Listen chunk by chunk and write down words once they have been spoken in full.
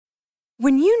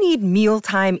When you need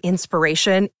mealtime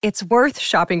inspiration, it's worth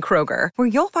shopping Kroger, where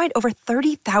you'll find over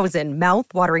 30,000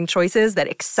 mouth-watering choices that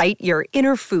excite your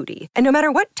inner foodie. And no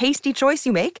matter what tasty choice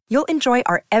you make, you'll enjoy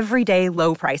our everyday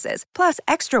low prices, plus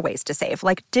extra ways to save,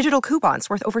 like digital coupons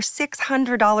worth over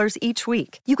 $600 each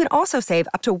week. You can also save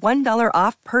up to $1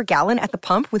 off per gallon at the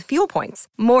pump with fuel points.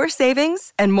 More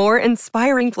savings and more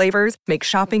inspiring flavors make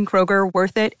shopping Kroger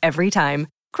worth it every time.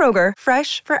 Kroger,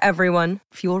 fresh for everyone.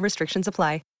 Fuel restrictions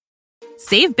apply.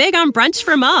 Save big on brunch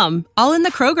for mom, all in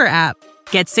the Kroger app.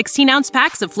 Get 16-ounce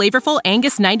packs of flavorful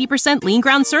Angus 90% lean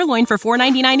ground sirloin for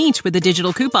 $4.99 each with a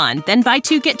digital coupon. Then buy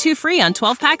 2, get 2 free on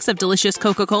 12 packs of delicious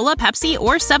Coca-Cola, Pepsi,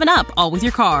 or 7-Up, all with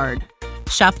your card.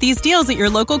 Shop these deals at your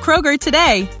local Kroger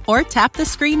today, or tap the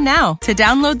screen now to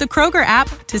download the Kroger app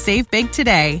to save big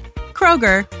today.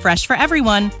 Kroger, fresh for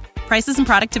everyone. Prices and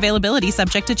product availability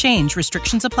subject to change.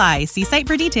 Restrictions apply. See site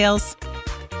for details.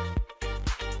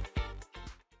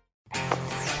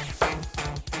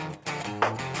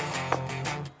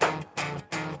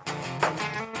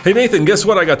 Hey, Nathan, guess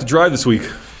what I got to drive this week?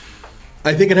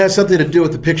 I think it has something to do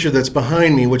with the picture that's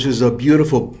behind me, which is a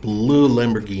beautiful blue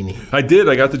Lamborghini. I did.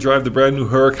 I got to drive the brand new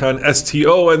Huracan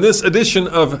STO. And this edition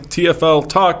of TFL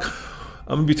Talk,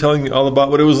 I'm going to be telling you all about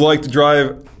what it was like to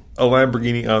drive a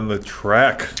Lamborghini on the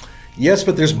track. Yes,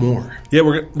 but there's more. Yeah,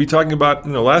 we're going to be talking about,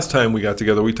 last time we got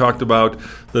together, we talked about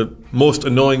the most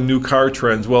annoying new car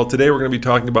trends. Well, today we're going to be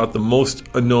talking about the most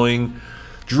annoying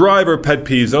driver pet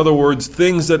peeves. In other words,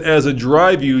 things that as a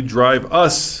drive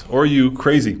us or you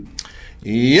crazy.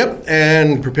 Yep,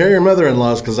 and prepare your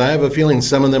mother-in-laws because I have a feeling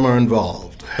some of them are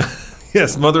involved.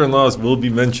 Yes, mother-in-laws will be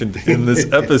mentioned in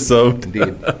this episode.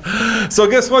 Indeed. So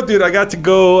guess what, dude? I got to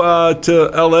go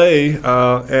to L.A.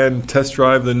 And test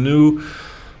drive the new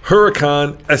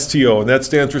Huracan STO, and that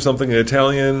stands for something in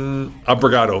Italian,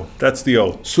 Abrigado. That's the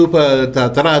O. Super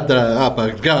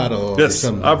Abrigado. Yes,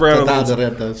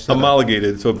 Abrigado means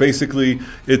homologated. So basically,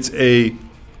 it's a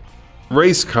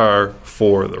race car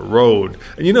for the road.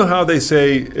 And you know how they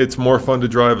say it's more fun to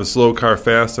drive a slow car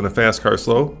fast than a fast car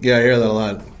slow? Yeah, I hear that a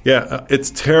lot. Yeah,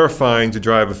 it's terrifying to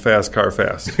drive a fast car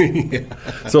fast. Yeah.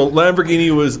 So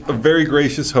Lamborghini was a very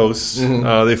gracious host.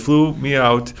 Mm-hmm. They flew me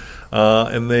out,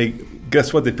 and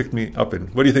guess what they picked me up in?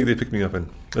 What do you think they picked me up in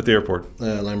at the airport?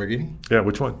 Lamborghini? Yeah,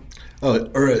 which one? Oh,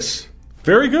 Urus.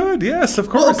 Very good. Yes, of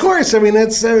course. Well, of course. I mean,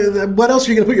 that's what else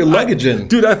are you going to put your luggage in?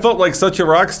 Dude, I felt like such a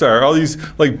rock star. All these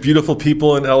beautiful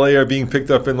people in LA are being picked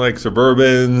up in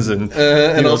Suburbans and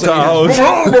Tahoes.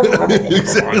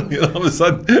 Exactly. And all of a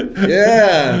sudden,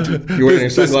 yeah, you wearing your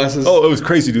sunglasses? It was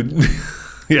crazy, dude.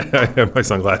 Yeah, I have my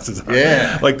sunglasses on.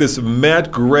 Yeah, like this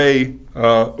matte gray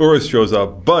Urus shows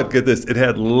up, but get this, it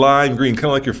had lime green, kind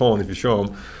of like your phone if you show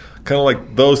them, kind of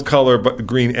like those color but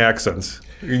green accents.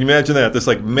 Can you imagine that? This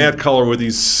matte color with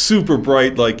these super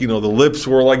bright, the lips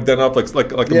were done up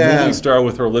like a movie star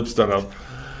with her lips done up.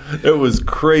 It was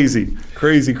crazy.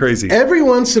 Every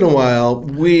once in a while,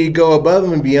 we go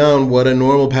above and beyond what a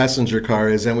normal passenger car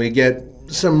is, and we get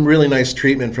some really nice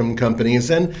treatment from companies,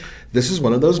 and this is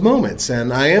one of those moments.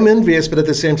 And I am envious, but at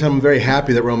the same time, I'm very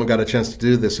happy that Roman got a chance to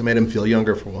do this. It made him feel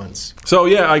younger for once. So,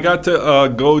 yeah, I got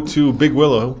to go to Big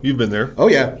Willow. You've been there. Oh,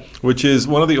 yeah. Which is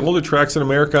one of the older tracks in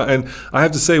America, and I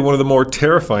have to say, one of the more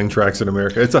terrifying tracks in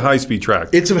America. It's a high-speed track.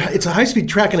 It's a high-speed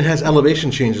track, and it has elevation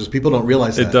changes. People don't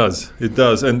realize that. It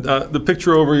does. And the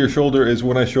picture over your shoulder is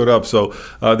when I showed up. So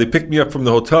they picked me up from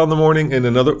the hotel in the morning in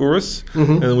another Urus,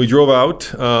 and then we drove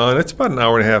out, and it's about an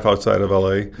hour and a half outside of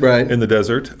L.A. Right. In the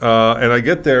desert. And I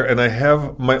get there, and I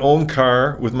have my own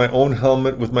car with my own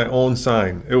helmet with my own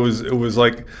sign. It was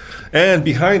like, and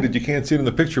behind it, you can't see it in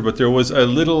the picture, but there was a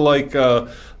little like a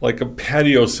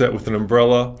patio set with an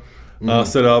umbrella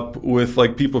set up with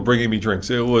people bringing me drinks.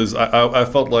 It was I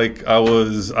felt like I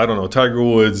was, I don't know, Tiger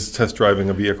Woods test driving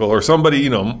a vehicle or somebody,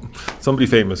 somebody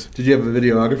famous. Did you have a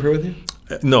videographer with you?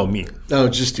 No, me. Oh,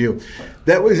 just you.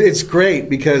 It's great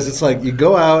because it's like you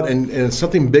go out and it's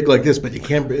something big like this, but you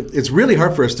can't. It's really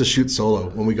hard for us to shoot solo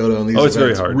when we go to these events. It's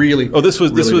very hard. Really. Oh, this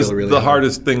was really the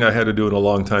hardest thing I had to do in a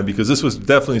long time because this was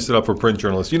definitely set up for print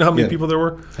journalists. You know how many people there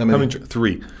were? How many?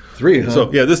 3. 3, huh?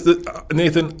 So, yeah,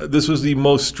 Nathan, this was the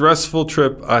most stressful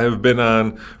trip I have been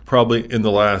on probably in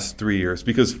the last 3 years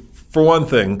because, for one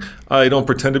thing, I don't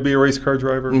pretend to be a race car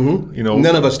driver. Mm-hmm.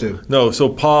 None of us do. No. So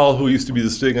Paul, who used to be the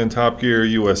Stig on Top Gear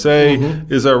USA,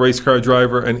 is our race car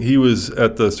driver, and he was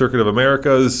at the Circuit of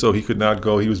Americas, so he could not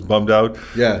go. He was bummed out.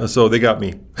 Yeah. So they got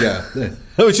me. Yeah.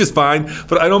 which is fine,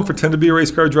 but I don't pretend to be a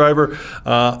race car driver.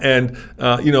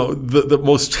 The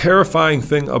most terrifying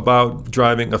thing about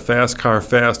driving a fast car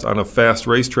fast on a fast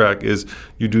racetrack is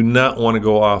you do not want to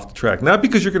go off the track. Not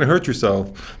because you're going to hurt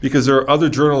yourself, because there are other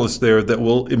journalists there that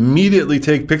will immediately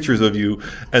take pictures of you,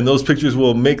 and those pictures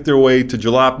will make their way to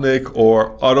Jalopnik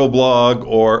or Autoblog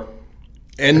or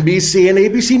NBC and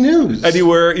ABC News.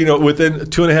 Anywhere, within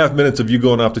 2.5 minutes of you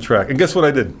going off the track. And guess what I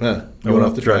did? I went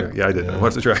off the track. Yeah, I did. I went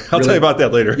off the track. I'll tell you about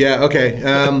that later. Yeah, okay.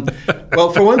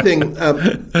 Well, for one thing,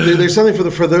 there's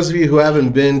something for those of you who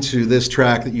haven't been to this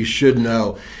track that you should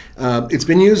know. It's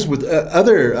been used with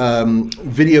other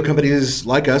video companies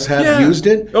like us have used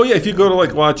it. Oh, yeah. If you go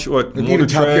to watch even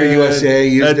Top Gear USA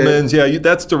used Edmunds, it.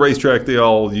 That's the racetrack they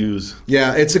all use.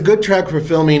 Yeah, it's a good track for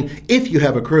filming if you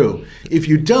have a crew. If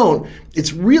you don't,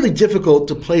 it's really difficult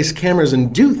to place cameras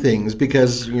and do things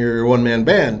because you're a one-man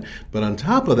band. But on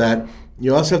top of that,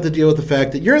 you also have to deal with the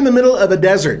fact that you're in the middle of a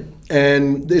desert.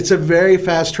 And it's a very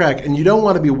fast track, and you don't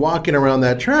want to be walking around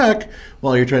that track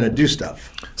while you're trying to do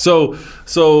stuff. So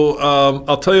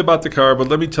I'll tell you about the car, but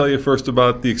let me tell you first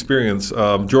about the experience.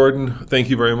 Jordan, thank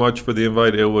you very much for the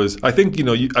invite. It was, I think,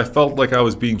 I felt like I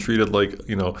was being treated like,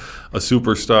 a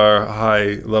superstar,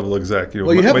 high-level exec.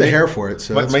 Well, you have the hair for it.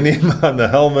 So my name on the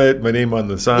helmet, my name on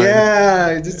the sign. Yeah,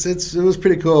 it was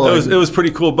pretty cool. It was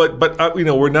pretty cool, but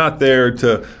we're not there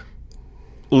to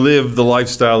live the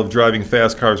lifestyle of driving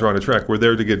fast cars around a track. We're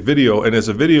there to get video, and as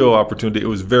a video opportunity, it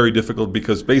was very difficult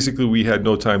because basically we had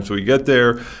no time. So we get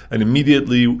there, and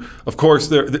immediately, of course,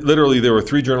 there were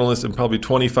 3 journalists and probably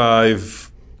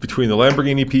 25 between the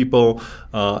Lamborghini people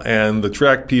and the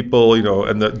track people,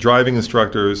 and the driving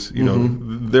instructors.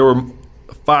 There were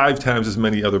 5 times as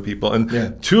many other people,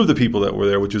 and 2 of the people that were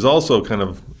there, which is also kind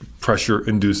of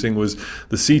pressure-inducing, was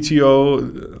the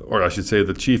CTO, or I should say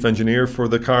the chief engineer for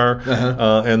the car,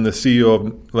 and the CEO of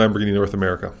Lamborghini North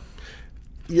America.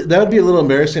 Yeah, that would be a little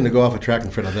embarrassing to go off a track in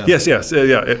front of them. Yes,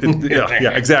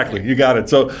 exactly. You got it.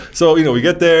 So we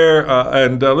get there,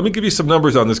 and let me give you some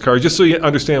numbers on this car, just so you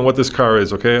understand what this car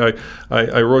is. Okay,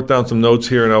 I wrote down some notes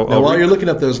here, and while you're looking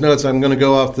up those notes, I'm going to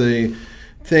go off the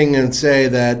thing and say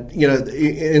that,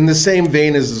 in the same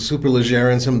vein as the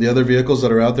Superleggera and some of the other vehicles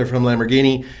that are out there from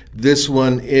Lamborghini, this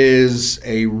one is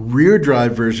a rear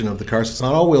drive version of the car, so it's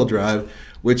not all-wheel drive,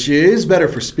 which is better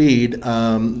for speed,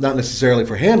 not necessarily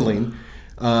for handling,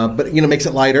 but makes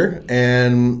it lighter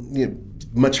and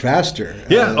much faster.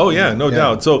 Yeah. No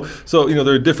doubt. So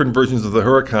there are different versions of the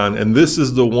Huracan, and this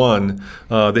is the one.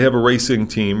 They have a racing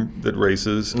team that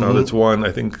races. That's won,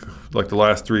 I think, like the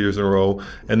last 3 years in a row.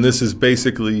 And this is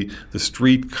basically the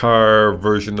street car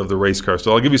version of the race car.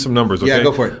 So I'll give you some numbers. Okay? Yeah,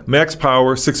 go for it. Max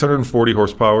power, 640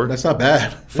 horsepower. That's not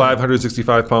bad.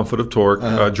 565 pound-foot of torque.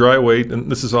 Dry weight,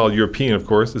 and this is all European, of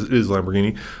course. This is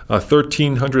Lamborghini.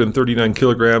 1,339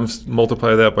 kilograms.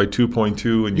 Multiply that by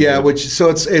 2.2, and so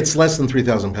it's less than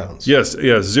 3,000 pounds. Yes.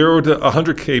 0 to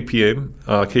 100 km.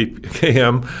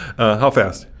 How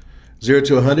fast? 0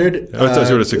 to 100?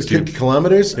 0 to 60.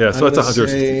 Kilometers? Yeah, so that's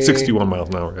 161 miles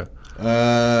an hour.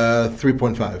 Yeah.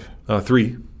 3.5.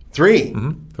 3. 3?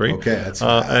 Mm-hmm. 3. Okay, that's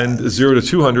and 0 to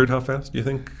 200, how fast do you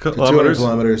think? Kilometers? 200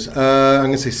 kilometers. I'm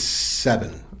going to say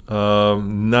 7.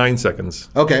 9 seconds.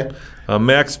 Okay.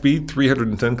 Max speed,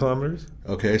 310 kilometers.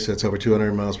 Okay, so it's over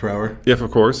 200 miles per hour. Yes, of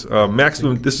course.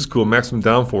 Maximum, this is cool, maximum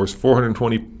downforce,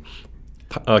 420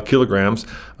 kilograms.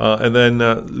 And then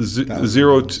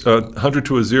 100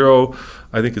 to a 0,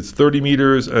 I think it's 30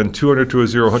 meters, and 200 to a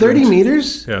 0. 30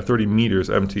 meters? Yeah, 30 meters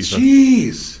MT.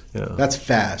 Jeez. Yeah. That's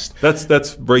fast.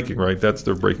 That's braking, right? That's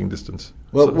their braking distance.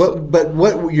 Well,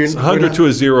 you're 100 to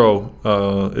a 0,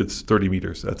 it's 30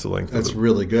 meters. That's the length. That's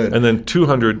really good. And then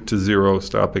 200 to 0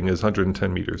 stopping is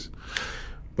 110 meters.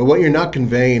 But what you're not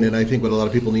conveying, and I think what a lot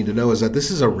of people need to know, is that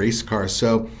this is a race car.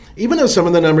 So even though some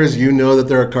of the numbers, that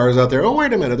there are cars out there,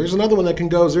 wait a minute, there's another one that can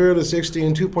go 0 to 60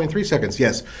 in 2.3 seconds.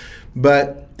 Yes.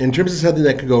 But in terms of something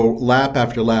that can go lap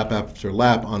after lap after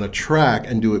lap on a track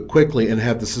and do it quickly and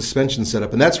have the suspension set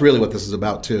up, and that's really what this is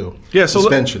about too. Yeah,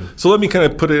 suspension. So let me kind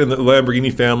of put it in the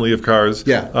Lamborghini family of cars.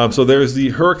 Yeah. So there's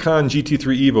the Huracan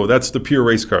GT3 Evo. That's the pure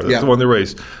race car. That's the one they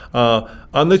race.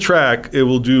 On the track, it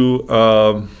will do.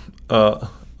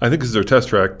 I think this is their test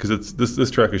track because this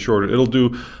track is shorter. It'll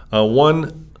do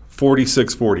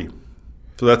 1:46:40.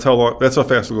 So that's how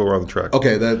fast it'll go around the track.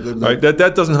 Okay, right?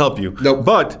 That doesn't help you. Nope.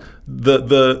 But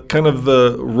the kind of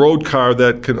the road car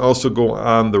that can also go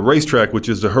on the racetrack, which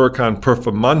is the Huracan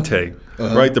Performante.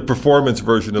 right? The performance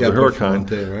version of the Huracan.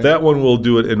 Performante, right? That one will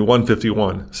do it in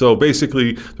 151. So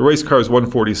basically, the race car is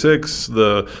 146.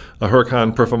 The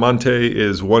Huracan Performante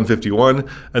is 151,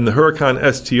 and the Huracan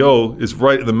STO is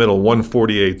right in the middle,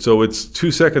 148. So it's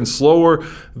 2 seconds slower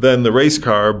than the race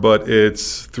car, but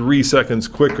it's 3 seconds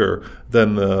quicker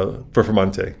than the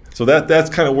Performante. So that's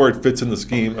kind of where it fits in the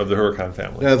scheme of the Huracan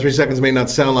family. Now, 3 seconds may not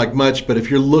sound like much, but if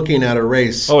you're looking at a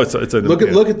race, it's a look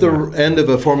at the end of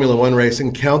a Formula One race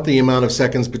and count the amount of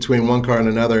seconds between one car and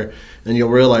another, and you'll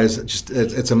realize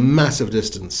it's a massive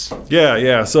distance.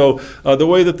 Yeah. So the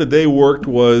way that the day worked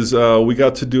was we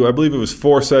got to do, I believe it was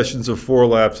 4 sessions of 4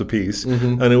 laps apiece,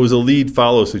 and it was a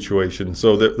lead-follow situation.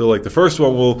 So they're like, the first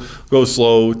one will go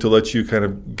slow to let you kind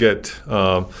of get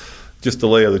just the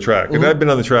lay of the track. And I've been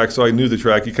on the track, so I knew the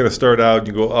track. You kind of start out,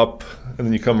 you go up, and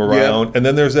then you come around. And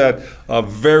then there's that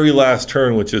very last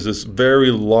turn, which is this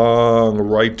very long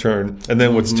right turn. And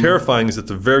then what's terrifying is at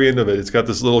the very end of it, it's got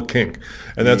this little kink.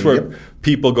 And that's where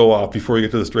people go off before you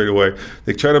get to the straightaway.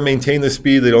 They try to maintain the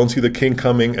speed. They don't see the kink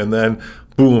coming, and then,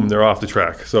 boom, they're off the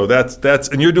track. So that's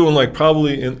and you're doing like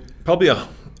probably a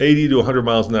 80 to 100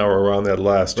 miles an hour around that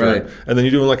last turn. Right. And then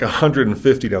you're doing like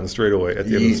 150 down the straightaway at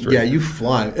the end of the straight. Yeah, you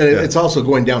fly. And it's also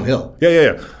going downhill.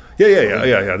 Yeah.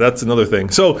 That's another thing.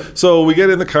 So we get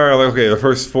in the car, like, okay, the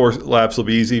first 4 laps will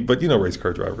be easy, but you know race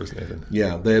car drivers, Nathan.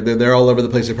 Yeah, they're all over the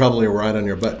place. They probably ride on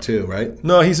your butt too, right?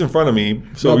 No, he's in front of me.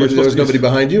 So but there's nobody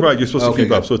behind you? Right, you're supposed to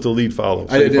keep up, so it's a lead follow.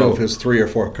 So I didn't know if it was 3 or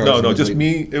 4 cars. No, just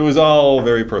me. It was all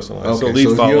very personalized. Okay, so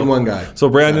lead follow. You and one guy. So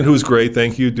Brandon, who's great,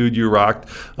 thank you, dude, you rocked.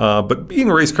 But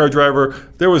being a race car driver,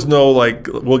 there was no like,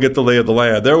 we'll get the lay of the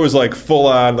land. There was like full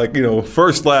on, like,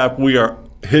 first lap, we are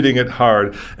hitting it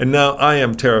hard, and now I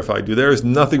am terrified, dude. There is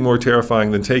nothing more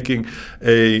terrifying than taking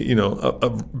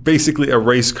basically a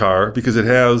race car, because it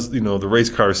has the race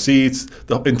car seats.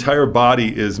 The entire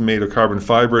body is made of carbon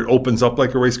fiber. It opens up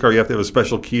like a race car. You have to have a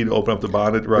special key to open up the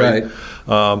bonnet, right?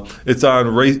 It's on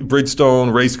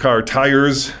Bridgestone race car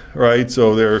tires, right?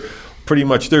 So they're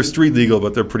street legal,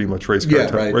 but they're pretty much race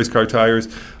car tires.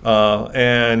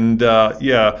 And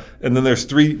then there's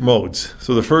 3 modes.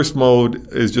 So the first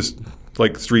mode is just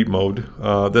like street mode.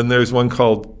 Then there's one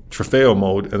called Trofeo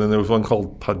mode, and then there's one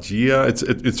called Paglia.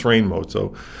 It's rain mode.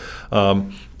 So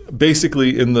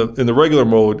basically, in the regular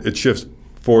mode, it shifts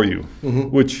for you,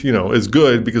 which is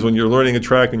good, because when you're learning a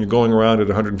track and you're going around at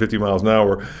 150 miles an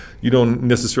hour, you don't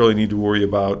necessarily need to worry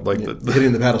about like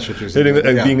hitting the paddle shifters,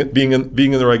 being in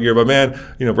the right gear. But man,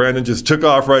 Brandon just took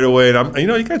off right away, and I'm you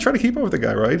got to try to keep up with the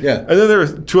guy, right? Yeah. And then there are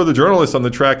 2 other journalists on the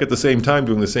track at the same time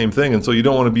doing the same thing, and so you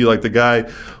don't want to be like the guy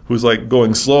who's like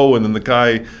going slow, and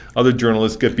then other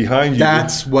journalists get behind you.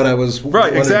 That's what I was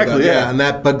right, exactly, about. Yeah, and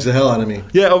that bugs the hell out of me.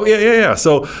 Yeah.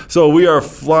 So we are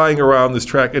flying around this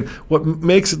track, and what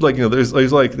makes it like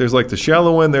there's like the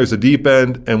shallow end, there's a deep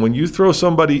end, and when you throw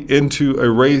somebody into a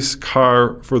race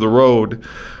car for the road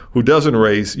who doesn't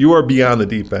race, you are beyond the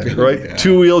deep end, right?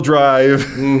 2-wheel drive.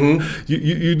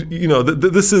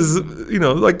 This is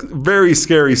like very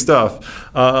scary stuff.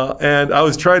 And I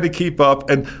was trying to keep up,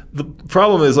 and the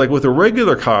problem is, like with a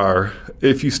regular car,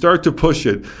 if you start to push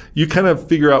it, you kind of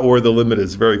figure out where the limit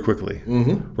is very quickly,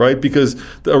 right? Because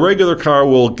a regular car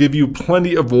will give you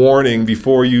plenty of warning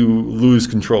before you lose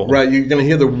control. Right, you're going to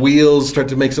hear the wheels start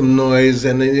to make some noise,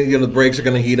 and the brakes are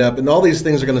going to heat up, and all these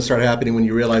things are going to start happening when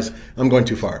you realize I'm going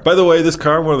too far. By the way, this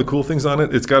car, one of the cool things on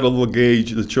it, it's got a little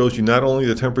gauge that shows you not only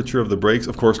the temperature of the brakes,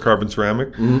 of course, carbon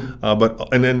ceramic,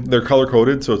 and then they're color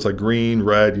coded, so it's like green,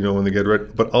 red, when they get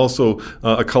red, but also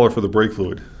a color for the brake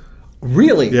fluid.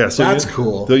 Really? Yeah. So that's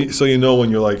cool. So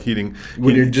when you're like heating,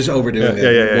 when you're just overdoing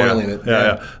it, boiling it.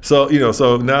 Yeah.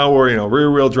 So now we're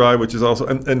rear wheel drive, which is also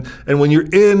and when you're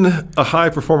in a high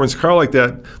performance car like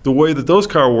that, the way that those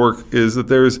cars work is that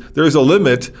there's a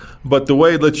limit, but the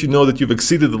way it lets you know that you've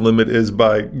exceeded the limit is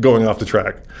by going off the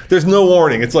track. There's no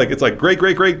warning. It's like great,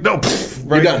 no, right?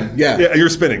 You're done. Yeah, you're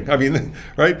spinning. I mean,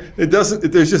 right? It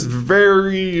doesn't. There's just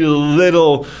very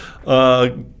little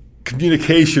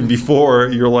communication before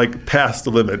you're like past the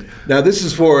limit. Now this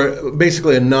is for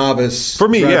basically a novice. For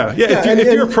me, right?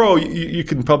 If you're a pro, you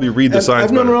can probably read the signs.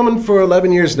 I've known Roman for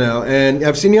 11 years now, and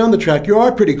I've seen you on the track. You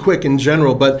are pretty quick in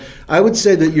general, but I would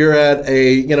say that you're at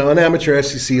an amateur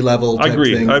SEC level type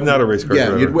Agreed. thing. I'm not a race car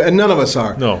driver. And none of us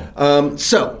are. No.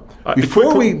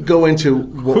 Before we go into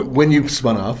when you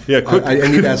spun off, I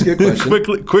need to ask you a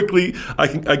question. Quickly,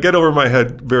 I get over my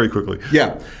head very quickly.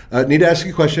 Yeah, need to ask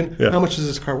you a question. Yeah. How much is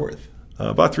this car worth?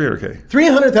 About $300K.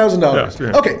 $300,000.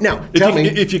 Yeah, Okay, now tell me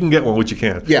if you can get one, which you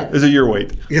can. Yeah, is a year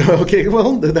wait. Okay,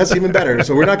 well that's even better.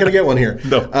 So we're not going to get one here.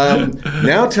 No.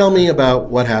 Now tell me about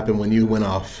what happened when you went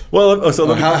off. Well,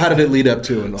 so how did it lead up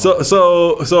to and all?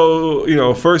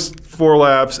 So first 4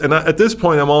 laps, and at this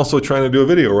point I'm also trying to do a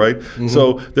video, right? Mm-hmm.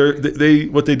 So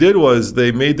what they did was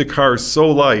they made the car so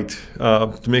light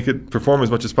to make it perform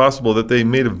as much as possible that they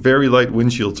made a very light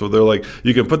windshield. So they're like,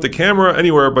 you can put the camera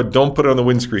anywhere, but don't put it on the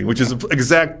windscreen, which is the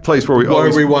exact place where we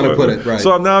want to put it. Right.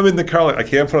 So I'm in the car, like I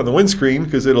can't put it on the windscreen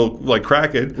because it'll like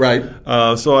crack it. Right.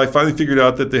 So I finally figured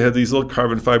out that they had these little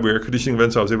carbon fiber air conditioning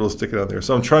vents, so I was able to stick it on there.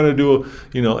 So I'm trying to do,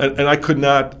 and I could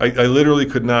not, I literally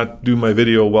could not do my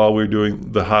video while we were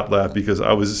doing the hot lap because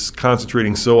I was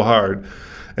concentrating so hard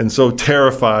and so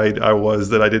terrified I was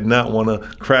that I did not want to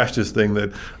crash this thing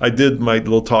that I did my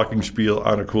little talking spiel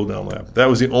on a cool down lap. That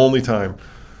was the only time.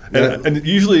 And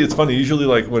usually it's funny. Usually,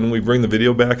 like when we bring the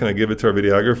video back and I give it to our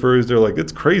videographers, they're like,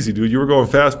 "It's crazy, dude. You were going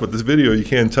fast, but this video you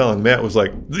can't tell." And Matt was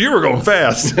like, "You were going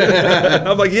fast."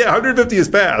 I'm like, "Yeah, 150 is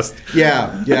fast."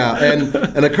 Yeah.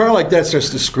 And a car like that starts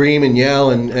to scream and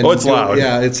yell and it's loud.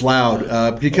 Yeah, it's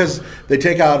loud because they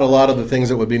take out a lot of the things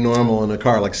that would be normal in a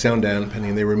car, like sound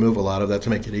dampening. They remove a lot of that to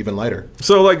make it even lighter.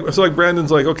 So like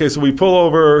Brandon's like, okay, so we pull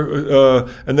over,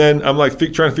 and then I'm like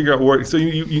trying to figure out where. So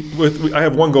I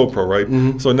have one GoPro, right?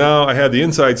 Mm-hmm. So now I have the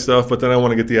inside stuff, but then I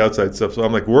want to get the outside stuff. So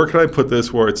I'm like, where can I put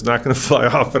this where it's not going to fly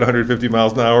off at 150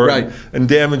 miles an hour and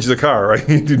damage the car, right?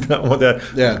 You do not want that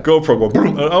GoPro going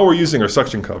boom. All we're using are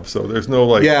suction cups, so there's no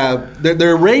like... Yeah,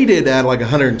 they're rated at like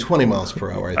 120 miles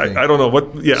per hour, I think. I don't know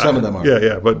what... Yeah, some of them are.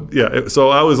 Yeah. So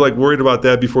I was like worried about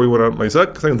that before we went on my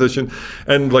second session.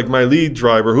 And like my lead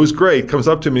driver, who's great, comes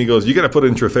up to me and he goes, "You got to put it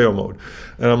in Trofeo mode."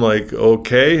 And I'm like,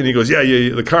 okay. And he goes, yeah,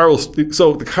 the car will...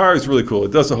 So the car is really cool.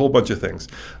 It does a whole bunch of things.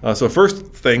 So first,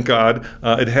 thank God,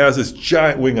 it has this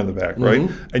giant wing on the back, right?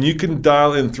 Mm-hmm. And you can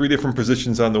dial in 3 different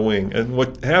positions on the wing. And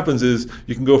what happens is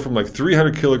you can go from like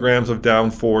 300 kilograms of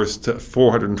downforce to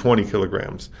 420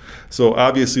 kilograms. So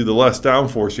obviously, the less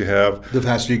downforce you have, the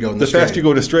faster you go in the faster you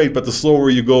go to straight, but the slower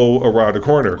you go around a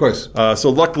corner. Of course. So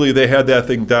luckily, they had that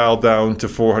thing dialed down to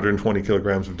 420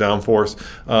 kilograms of downforce.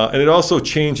 And it also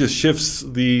shifts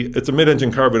it's a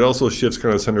mid-engine car, but it also shifts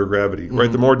kind of center of gravity, right?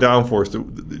 The more downforce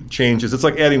it changes. It's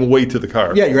like adding weight to the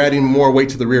car. Yeah, you're adding more weight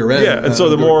to the rear end. Yeah, and so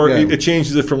the more it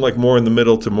changes it from like more in the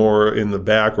middle to more in the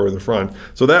back or in the front.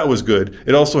 So that was good.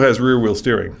 It also has rear wheel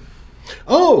steering.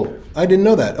 Oh, I didn't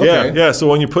know that. Okay. Yeah. So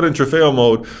when you put in Trofeo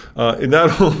mode, it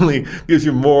not only gives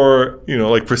you more,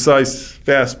 like precise,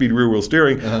 fast-speed rear-wheel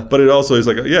steering, but it also is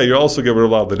like, you're also getting rid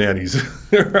of a lot of the nannies,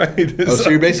 right? Oh, so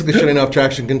you're basically shutting off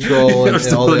traction control and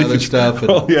all the other stuff.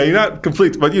 Well, yeah, you're not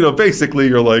complete, but basically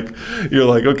you're like,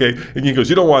 okay. And he goes,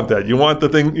 you don't want that. You want the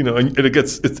thing, and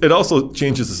it also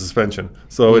changes the suspension.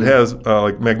 So it has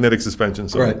like magnetic suspension.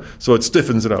 So so it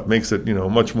stiffens it up, makes it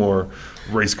much more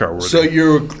race car worthy. So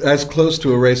you're as close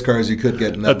to a race car as you could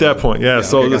get in that. At that point, yeah.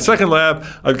 So the second lap,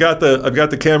 I've got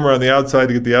the camera on the outside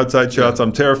to get the outside shots.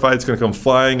 I'm terrified it's going to come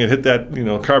flying and hit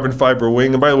that carbon fiber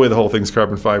wing. And by the way, the whole thing's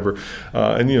carbon fiber,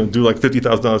 and do like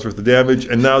 $50,000 worth of damage.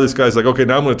 And now this guy's like, okay,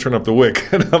 now I'm going to turn up the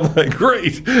wick, and I'm like,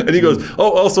 great. And he goes,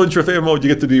 oh, also in Trofeo mode, you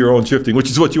get to do your own shifting, which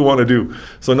is what you want to do.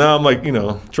 So now I'm like,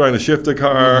 trying to shift the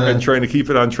car and trying to keep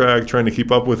it on track, trying to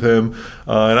keep up with him,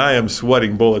 and I am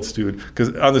sweating bullets, dude.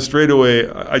 Because on the straightaway,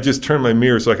 I just turned my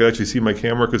mirror so I could actually see my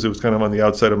camera because it was kind of on the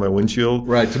outside of my windshield.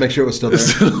 Right, to make sure it was still there.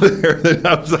 Still there. Then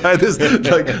outside this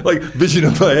like vision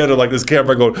in my head of like this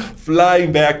camera going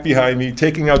flying back behind me,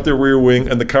 taking out the rear wing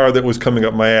and the car that was coming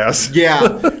up my ass.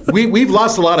 Yeah, we've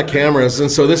lost a lot of cameras,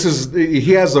 and so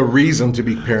he has a reason to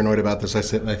be paranoid about this. I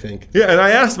think. Yeah, and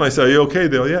I asked him, I said, "Are you okay?"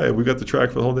 They're like, "Yeah, we got the track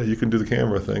for the whole day. You can do the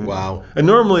camera thing." Wow. And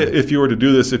normally, if you were to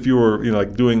do this, if you were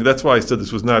like doing, that's why I said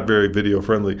this was not very video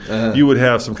friendly. You would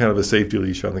have some kind of a safety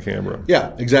leash on the camera.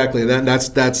 Yeah, exactly.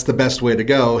 That's the best way to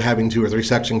go, having 2 or 3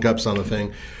 suction cups on the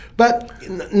thing. But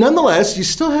nonetheless, you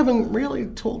still haven't really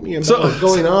told me about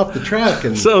going off the track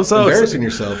and embarrassing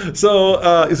yourself.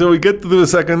 So we get through the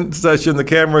second session. The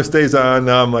camera stays on.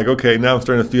 Now I'm like, okay, now I'm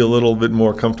starting to feel a little bit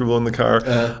more comfortable in the car.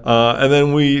 And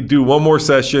then we do one more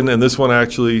session, and this one I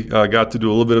actually got to do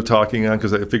a little bit of talking on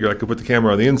because I figured I could put the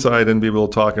camera on the inside and be able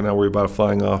to talk and not worry about it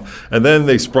flying off. And then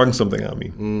they sprung something on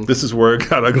me. This is where it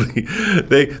got ugly.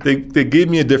 They gave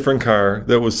me a different car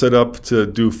that was set up to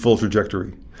do full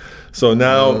trajectory. So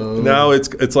now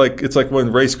it's like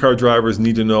when race car drivers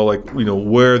need to know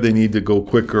where they need to go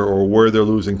quicker or where they're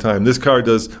losing time. This car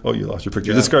does. Oh, you lost your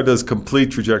picture. Yeah. This car does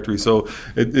complete trajectory. So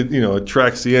it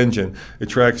tracks the engine, it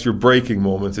tracks your braking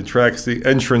moments, it tracks the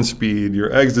entrance speed,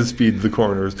 your exit speed to the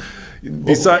corners.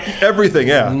 Decide everything,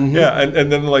 and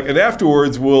then and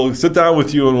afterwards we'll sit down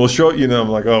with you and we'll show you. I'm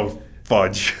like, oh,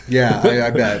 fudge. Yeah, I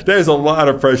bet. There's a lot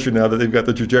of pressure now that they've got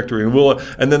the trajectory,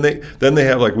 and then they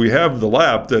have we have the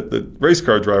lap that the race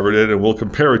car driver did, and we'll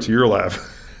compare it to your lap.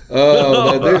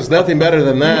 Oh, there's nothing better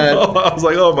than that. I was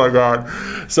like, oh my God.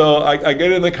 So I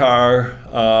get in the car,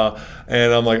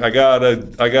 and I'm like, I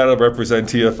gotta represent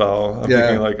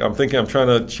TFL. I'm thinking I'm trying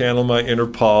to channel my inner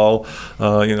Paul,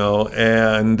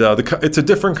 and it's a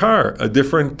different car,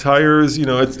 different tires.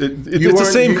 It's the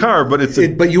same car, but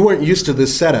but you weren't used to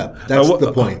this setup. That's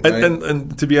the point. Right?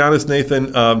 And to be honest,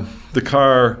 Nathan, the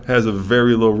car has a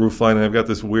very low roof line, and I've got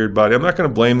this weird body. I'm not going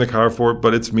to blame the car for it,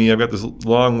 but it's me. I've got this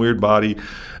long, weird body,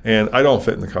 and I don't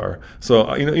fit in the car.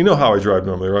 So you know how I drive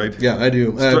normally, right? Yeah, I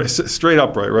do. Straight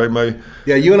upright, right?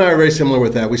 You and I are very similar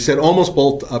with that. We sit almost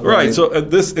bolt upright. Right. So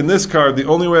in this car, the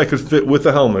only way I could fit with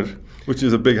the helmet, which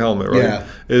is a big helmet, right,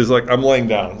 is I'm laying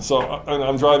down. So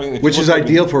I'm driving. Which is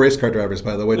ideal for race car drivers,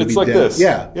 by the way, to be like down. This.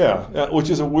 Yeah, which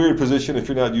is a weird position if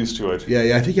you're not used to it.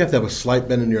 Yeah. I think you have to have a slight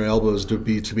bend in your elbows to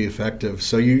be effective.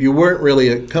 So you weren't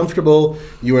really comfortable.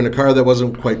 You were in a car that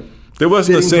wasn't quite. It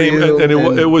wasn't the same, and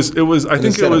it was. I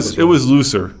think it was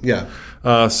looser. Yeah.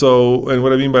 And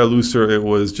what I mean by looser, it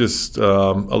was just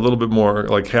a little bit more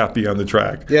happy on the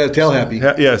track. Yeah, tail happy.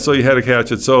 So you had to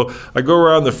catch it. So I go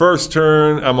around the first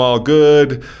turn, I'm all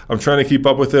good. I'm trying to keep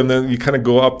up with him. Then you kind of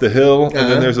go up the hill, and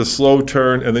then there's a slow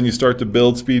turn, and then you start to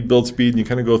build speed, and you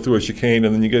kind of go through a chicane,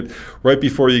 and then you get right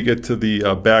before you get to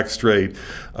the back straight.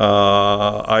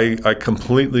 I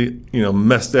completely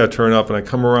messed that turn up, and I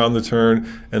come around the turn,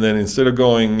 and then instead of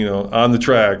going on the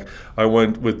track, I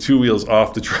went with two wheels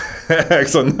off the track.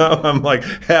 So now I'm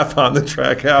half on the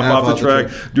track, half off the track,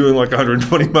 doing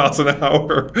 120 miles an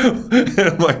hour. And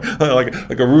I'm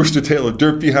like a rooster tail of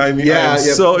dirt behind me. I'm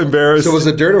so embarrassed. So was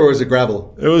it dirt or was it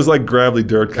gravel? It was gravelly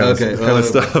dirt kind of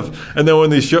stuff. And then when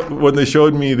they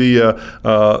showed me the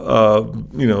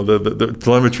the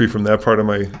telemetry from that part of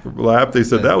my lap, they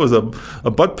said that was a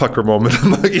butt pucker moment.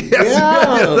 I'm like, yes,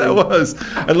 that was.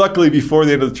 And luckily before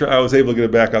the end of the track, I was able to get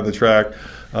it back on the track.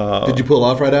 Did you pull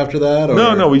off right after that? Or?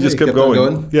 No, we just kept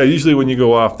going. Yeah, usually when you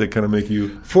go off, they kind of make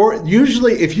you.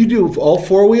 Usually, if you do all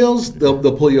four wheels, they'll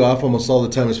pull you off almost all the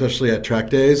time, especially at track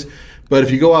days. But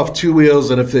if you go off two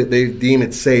wheels and if they deem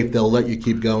it safe, they'll let you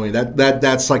keep going.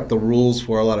 That's the rules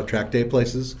for a lot of track day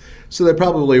places. So they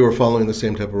probably were following the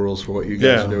same type of rules for what you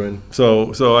guys are doing.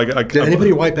 So did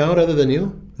anybody wipe out other than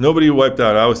you? Nobody wiped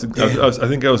out. I think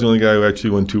I was the only guy who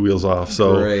actually went two wheels off.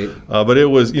 So, right. But it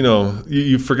was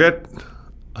you forget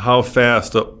how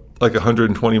fast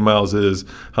 120 miles is,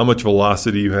 how much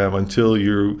velocity you have until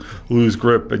you lose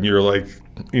grip and you're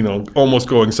almost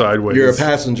going sideways. You're a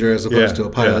passenger as opposed to a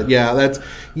pilot. Yeah, that's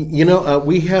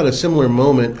we had a similar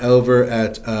moment over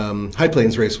at High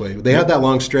Plains Raceway. They had that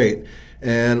long straight,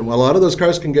 and a lot of those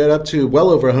cars can get up to well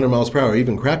over 100 miles per hour,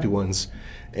 even crappy ones.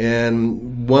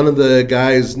 And one of the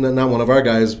guys, not one of our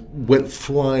guys, went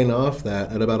flying off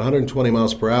that at about 120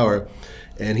 miles per hour.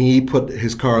 And he put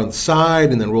his car on the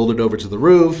side and then rolled it over to the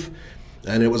roof.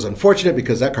 And it was unfortunate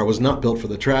because that car was not built for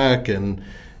the track, and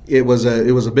it was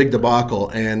a big debacle.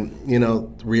 And the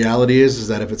reality is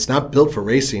that if it's not built for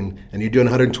racing and you're doing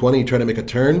 120, trying to make a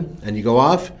turn, and you go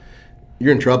off,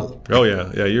 you're in trouble. Oh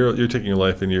yeah. You're taking your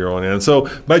life into your own hands. So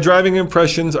my driving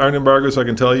impressions aren't embargoed, so I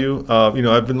can tell you.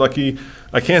 I've been lucky.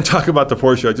 I can't talk about the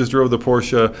Porsche. I just drove the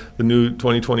Porsche, the new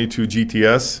 2022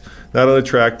 GTS. Not on the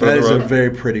track, but that on the road. That is a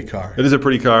very pretty car. It is a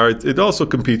pretty car. It also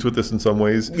competes with this in some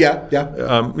ways. Yeah.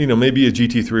 Maybe a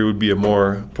GT3 would be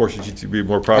Porsche GT3 would be a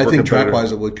more proper. I think competitor.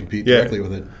 track-wise it would compete directly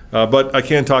with it. But I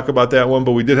can't talk about that one.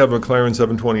 But we did have a McLaren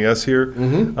 720S here,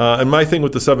 and my thing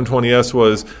with the 720S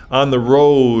was on the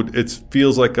road. It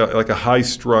feels like a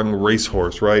high-strung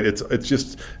racehorse, right?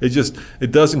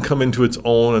 It doesn't come into its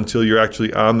own until you're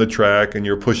actually on the track and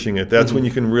you're pushing it. That's when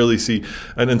you can really see,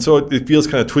 and so it feels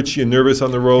kind of twitchy and nervous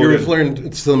on the road.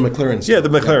 It's the McLaren. Yeah, the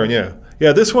McLaren.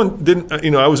 Yeah. This one didn't. I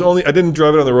didn't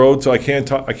drive it on the road, so I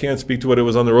can't speak to what it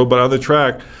was on the road. But on the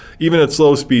track, even at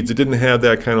slow speeds, it didn't have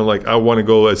that kind of I want to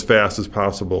go as fast as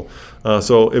possible.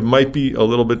 So it might be a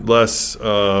little bit less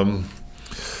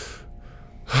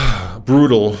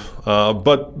brutal.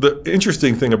 But the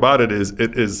interesting thing about it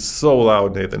is so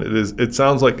loud, Nathan. It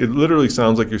literally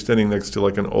sounds like you're standing next to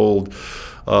an old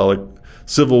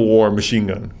Civil War machine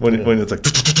gun when it's like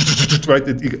right.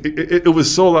 It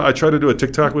was so loud. I tried to do a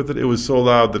TikTok with it. It was so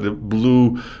loud that it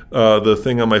blew the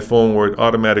thing on my phone where it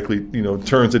automatically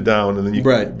turns it down, and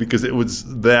then because it was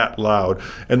that loud.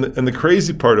 And the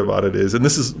crazy part about it is, and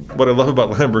this is what I love about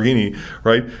Lamborghini,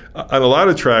 right? On a lot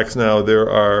of tracks now there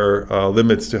are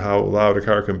limits to how loud a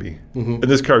car can be, and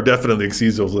this car definitely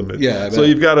exceeds those limits. Yeah, so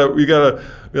you got to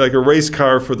like a race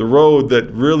car for the road that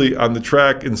really on the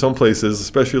track in some places,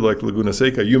 especially like Laguna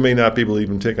Seca, you may not be able to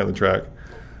even take on the track.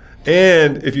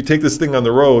 And if you take this thing on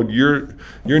the road, your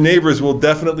neighbors will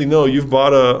definitely know you've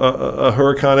bought a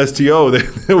Huracan STO.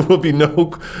 There will be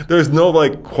there's no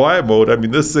like quiet mode. I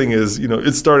mean, this thing is,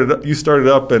 you started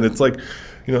up and it's like,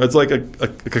 it's like a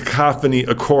cacophony,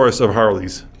 a chorus of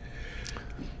Harleys.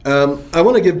 I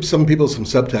want to give some people some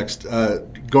subtext.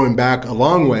 Going back a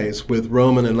long ways with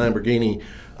Roman and Lamborghini,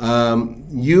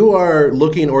 you are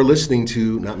looking or listening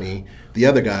to, not me, the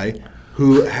other guy,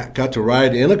 who got to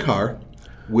ride in a car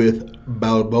with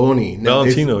Balboni. Now,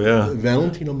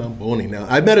 Valentino Balboni. Now,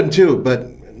 I met him too,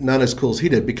 but not as cool as he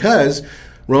did, because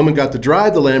Roman got to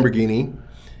drive the Lamborghini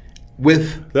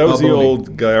with That was Balboni. The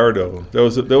old Gallardo. That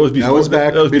was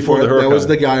before the Huracan. That was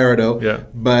the Gallardo. Yeah.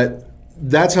 But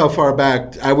that's how far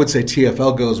back I would say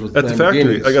TFL goes with at the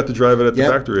factory. I got to drive it at the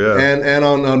factory, yeah. And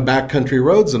on backcountry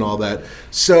roads and all that.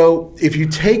 So if you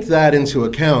take that into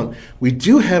account, we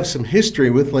do have some history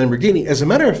with Lamborghini. As a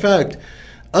matter of fact,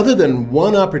 other than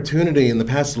one opportunity in the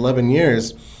past 11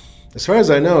 years, as far as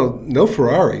I know, no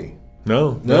Ferrari.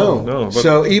 No.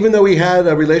 So even though we had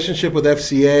a relationship with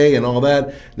FCA and all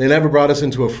that, they never brought us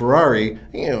into a Ferrari.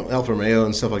 Alfa Romeo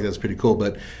and stuff like that's pretty cool.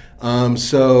 But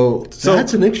so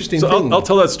that's an interesting thing. I'll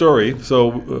tell that story.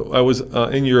 So I was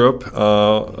in Europe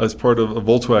as part of a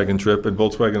Volkswagen trip, and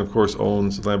Volkswagen, of course,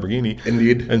 owns Lamborghini.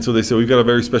 Indeed. And so they said, we've got a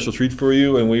very special treat for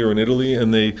you. And we were in Italy,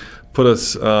 and they put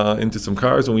us into some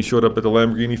cars, and we showed up at the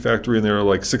Lamborghini factory, and there were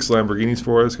like 6 Lamborghinis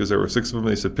for us because there were 6 of them.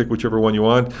 They said, pick whichever one you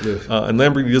want. Yes. And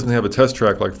Lamborghini doesn't have a test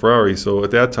track like Ferrari. So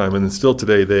at that time, and still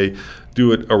today, they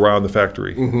do it around the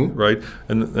factory, right?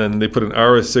 And they put an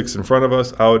RS6 in front of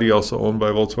us. Audi, also owned by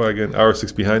Volkswagen,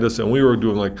 RS6 behind us, and we were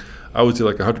doing I would say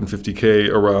 150K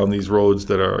around these roads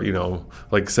that are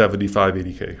like 75,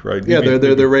 80K, right? Yeah,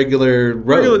 they're regular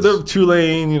roads. They're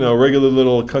 2-lane, regular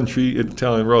little country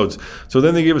Italian roads. So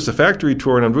then they gave us a factory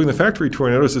tour, and I'm doing the factory tour,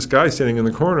 and I noticed this guy standing in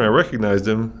the corner. I recognized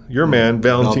him, your man,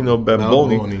 Valentino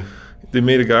Balboni. They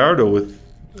made a Gallardo with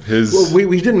his. Well,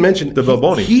 we didn't mention the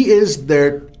Balboni. He is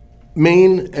their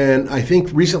main and I think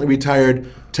recently retired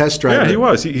test driver. Yeah, he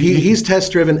was. He's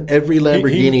test driven every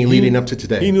Lamborghini leading up to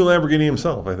today. He knew Lamborghini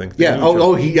himself, I think. Yeah.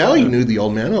 He knew the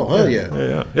old man.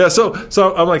 Yeah.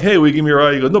 So I'm like, hey, will you give me a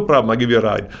ride? He goes, no problem. I'll give you a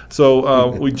ride.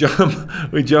 So we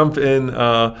jump in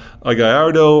a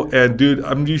Gallardo, and dude,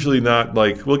 I'm usually not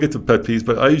we'll get to pet peeves,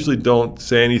 but I usually don't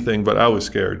say anything. But I was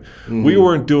scared. We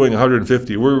weren't doing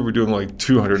 150. We were doing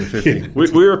 250.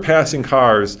 we were passing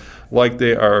cars like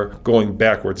they are going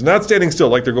backwards, not standing still,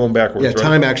 like they're going backwards. Yeah, right?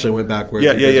 time actually went backwards.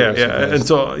 Yeah. And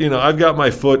so, I've got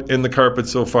my foot in the carpet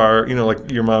so far,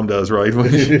 like your mom does, right?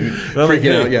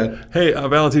 Freaking out, yeah. Hey,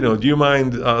 Valentino, do you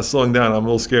mind slowing down? I'm a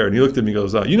little scared. And he looked at me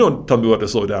and goes, you don't tell me what to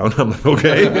slow down. I'm like,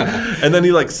 okay. And then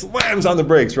he slams on the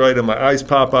brakes, right? And my eyes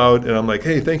pop out, and I'm like,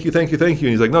 hey, thank you. And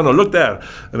he's like, no, look that.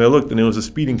 And I looked, and it was a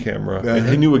speeding camera. Uh-huh. And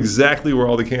he knew exactly where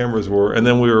all the cameras were, and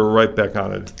then we were right back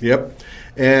on it. Yep.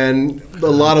 And a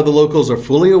lot of the locals are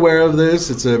fully aware of this.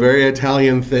 It's a very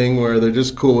Italian thing where they're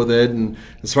just cool with it. And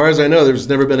as far as I know, there's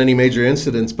never been any major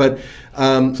incidents. But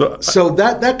so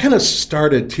that kind of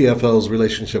started TFL's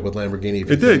relationship with Lamborghini.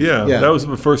 It did, yeah. That was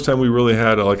the first time we really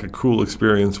had a cool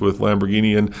experience with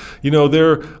Lamborghini. And,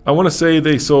 I want to say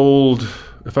they sold...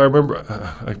 If I remember,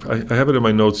 I have it in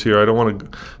my notes here. I don't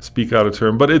want to speak out of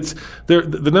turn, but it's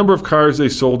the number of cars they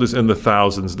sold is in the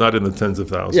thousands, not in the tens of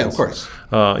thousands. Yeah, of course.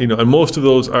 And most of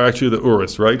those are actually the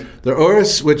Urus, right? The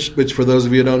Urus, which for those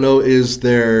of you who don't know, is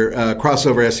their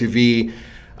crossover SUV.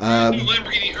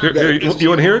 Here, you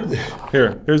want to hear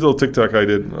it? Here's a little TikTok I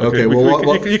did.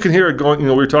 Okay, you can hear it going.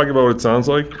 We were talking about what it sounds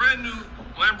like. The brand new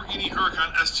Lamborghini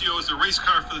Huracan STO is a race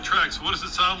car for the track. So what does it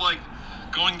sound like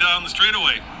going down the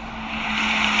straightaway?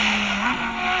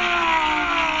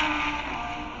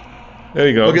 There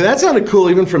you go. Okay, that sounded cool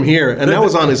even from here, and that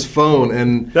was on his phone.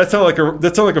 And that sounded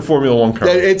like a Formula One car.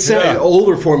 It sounded an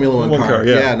older Formula One car.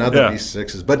 Yeah, not the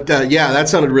V6s. But that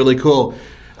sounded really cool.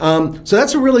 So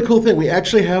that's a really cool thing. We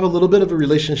actually have a little bit of a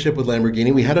relationship with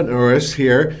Lamborghini. We had an Urus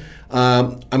here.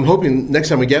 I'm hoping next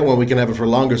time we get one, we can have it for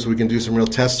longer so we can do some real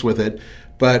tests with it.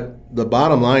 But the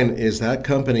bottom line is that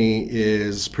company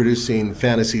is producing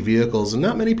fantasy vehicles, and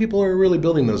not many people are really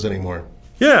building those anymore.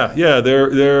 Yeah,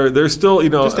 they're still,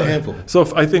 Just a handful.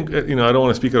 So I think, I don't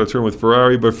want to speak out of turn with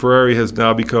Ferrari, but Ferrari has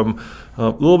now become a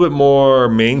little bit more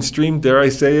mainstream, dare I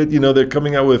say it. They're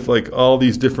coming out with like all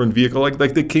these different vehicles.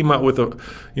 Like they came out with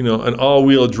an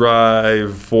all-wheel drive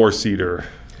 4-seater,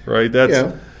 right? That's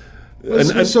Yeah.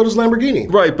 And so does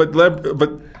Lamborghini. right, but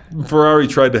Ferrari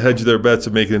tried to hedge their bets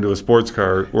and make it into a sports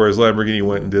car, whereas Lamborghini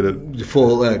went and did it.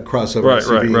 Full crossover Right,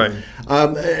 SUV. right.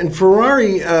 And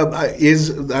Ferrari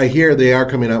I hear they are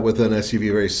coming out with an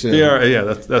SUV very soon. They are, yeah.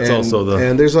 That's also the.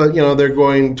 And there's they're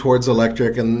going towards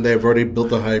electric, and they've already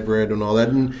built a hybrid and all that.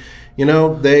 And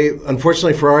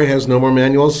unfortunately Ferrari has no more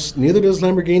manuals. Neither does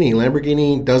Lamborghini.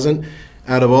 Lamborghini doesn't.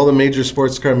 Out of all the major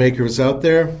sports car makers out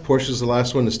there, Porsche's the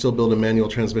last one to still build a manual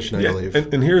transmission, I believe.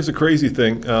 And here's the crazy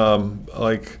thing,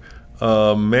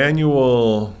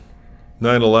 manual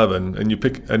 911, and you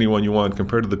pick any one you want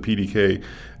compared to the PDK,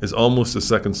 is almost a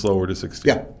second slower to 60.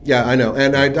 Yeah, I know.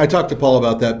 And I talked to Paul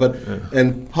about that,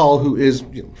 and Paul, who is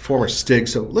former Stig,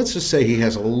 so let's just say he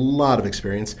has a lot of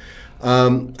experience.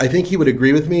 I think he would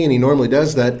agree with me, and he normally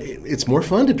does, that it's more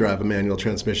fun to drive a manual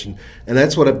transmission. And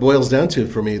that's what it boils down to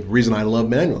for me, the reason I love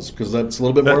manuals, because that's a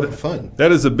little bit more fun.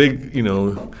 That is a big,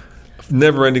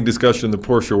 never-ending discussion in the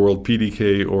Porsche world,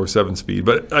 PDK or 7-speed.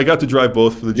 But I got to drive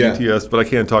both for the GTS, but I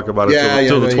can't talk about it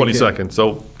until the 22nd.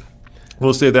 So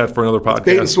we'll save that for another podcast.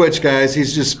 Bait and switch, guys.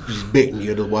 He's just baiting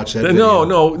you to watch that video.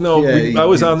 No. I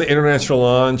was on the international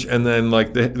launch, and then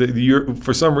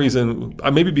for some reason,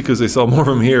 maybe because they sell more of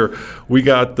them here, we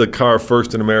got the car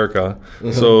first in America.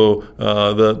 So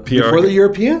the PR before the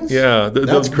Europeans. Yeah,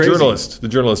 that's the crazy. The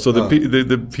journalist. So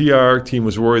the PR team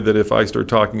was worried that if I start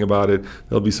talking about it,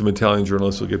 there'll be some Italian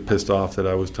journalists who'll get pissed off that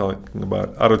I was talking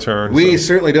about out of turn. We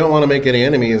certainly don't want to make any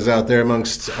enemies out there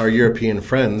amongst our European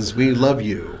friends. We love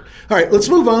you. All right, let's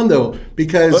move on though,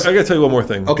 because I got to tell you one more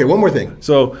thing. Okay, one more thing.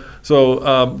 So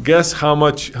guess how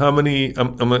many?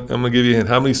 I'm gonna give you a hint.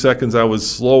 How many seconds I was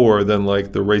slower than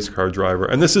like the race car driver?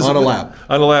 And this is on a lap.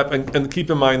 On a lap, and keep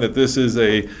in mind that this is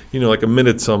a like a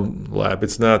minute some lap.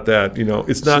 It's not that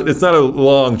it's not a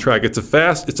long track. It's a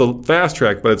fast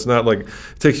track, but it's not like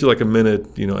it takes you like a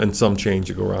minute and some change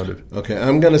to go around it. Okay,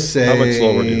 I'm gonna say how much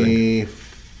slower do you think?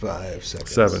 5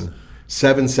 seconds.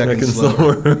 7 seconds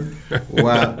slower.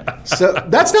 Wow. So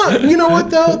that's not. You know what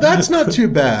though? That's not too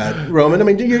bad, Roman. I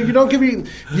mean, you don't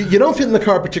fit in the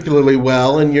car particularly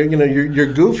well, and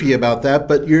you're goofy about that.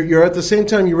 But you're at the same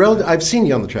time I've seen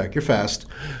you on the track. You're fast.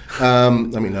 I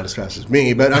mean, not as fast as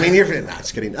me, but I mean you're. Nah,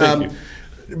 just kidding. Thank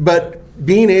you. But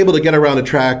being able to get around a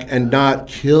track and not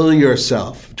kill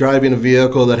yourself driving a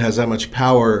vehicle that has that much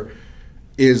power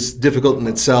is difficult in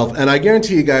itself. And I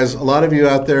guarantee you guys, a lot of you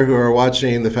out there who are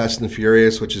watching the Fast and the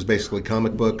Furious, which is basically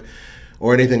comic book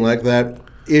or anything like that,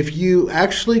 if you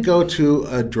actually go to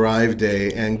a drive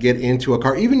day and get into a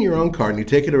car, even your own car, and you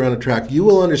take it around a track, you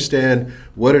will understand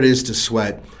what it is to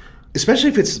sweat, especially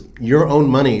if it's your own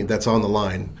money that's on the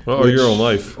line. Or your own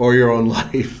life. Or your own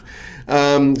life.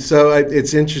 So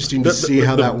it's interesting to see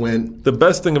how that went. The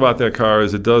best thing about that car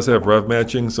is it does have rev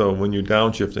matching, so when you're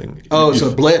downshifting.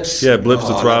 So blips. Yeah, blips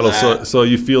the throttle, so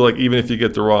you feel like even if you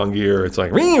get the wrong gear, it's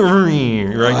like, right?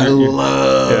 I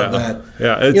love that.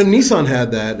 Yeah, Nissan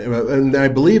had that, and I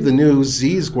believe the new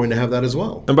Z is going to have that as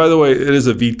well. And by the way, it is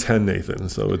a V10, Nathan,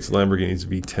 so it's Lamborghini's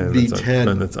V10.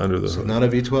 V10. That's under the hood. So not a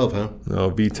V12, huh? No,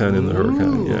 V10 in the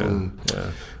Huracan,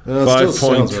 yeah.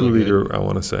 5.2 liter, I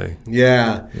want to say.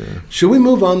 Yeah. Should we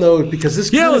move on though, because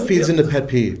this kind of feeds into pet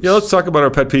peeves? Yeah, let's talk about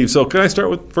our pet peeves. So can I start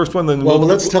with the first one? Then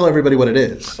let's tell everybody what it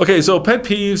is. Okay, so pet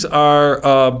peeves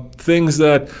are things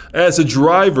that, as a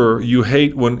driver, you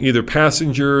hate when either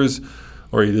passengers,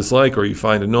 or you dislike, or you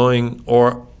find annoying,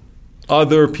 or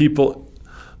other people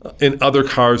in other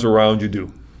cars around you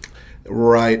do.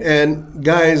 Right. And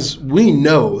guys, we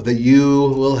know that you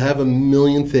will have a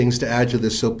million things to add to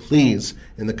this, so please,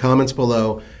 in the comments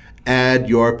below, add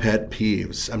your pet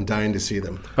peeves. I'm dying to see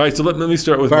them. All right, so let me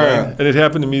start with mine. And it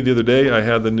happened to me the other day. I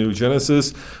had the new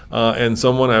Genesis, and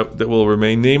someone that will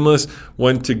remain nameless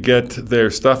went to get their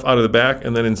stuff out of the back,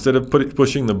 and then instead of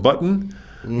pushing the button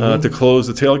to close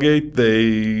the tailgate, they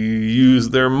use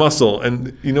their muscle.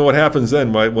 And you know what happens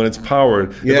then, right? When it's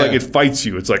powered, it's like it fights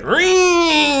you. It's like,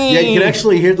 yeah, you can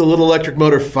actually hear the little electric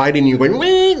motor fighting you,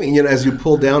 going, as you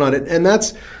pull down on it. And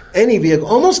that's any vehicle,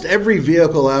 almost every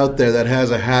vehicle out there that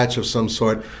has a hatch of some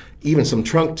sort, even some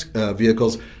trunked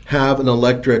vehicles, have an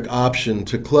electric option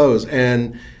to close.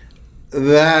 And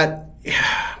that,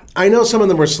 I know some of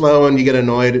them are slow and you get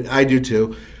annoyed. I do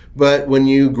too. But when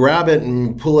you grab it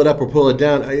and pull it up or pull it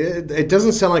down, it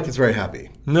doesn't sound like it's very happy.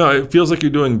 No, it feels like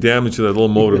you're doing damage to that little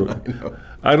motor.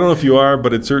 I don't know if you are,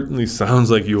 but it certainly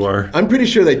sounds like you are. I'm pretty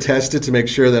sure they test it to make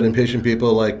sure that impatient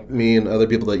people like me and other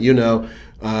people that you know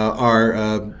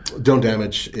don't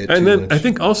damage it And too then much. I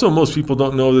think also most people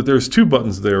don't know that there's two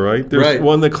buttons there, right? There's Right.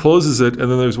 one that closes it,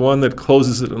 and then there's one that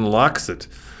closes it and locks it.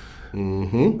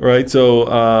 Mm-hmm. Right? So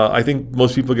I think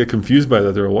most people get confused by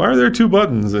that. They're like, why are there two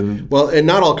buttons? And Well, and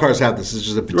not all cars have this. It's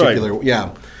just a particular,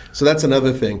 yeah. So that's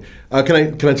another thing. Can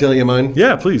I tell you mine?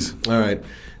 yeah, please. All right.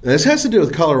 And this has to do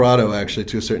with Colorado, actually,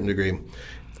 to a certain degree.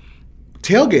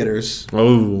 Tailgaters,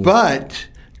 Oh. but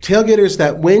tailgaters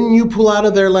that when you pull out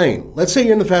of their lane, let's say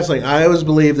you're in the fast lane. I always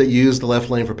believe that you use the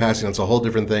left lane for passing. It's a whole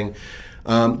different thing.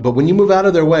 But when you move out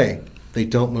of their way, they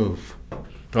don't move.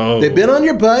 Oh. They've been on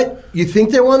your butt. You think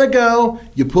they want to go.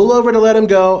 You pull over to let them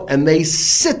go, and they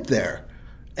sit there.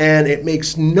 And it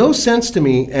makes no sense to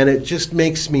me, and it just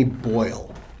makes me boil.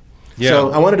 Yeah.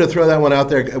 So I wanted to throw that one out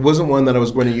there. It wasn't one that I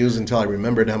was going to use until I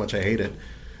remembered how much I hate it,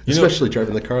 especially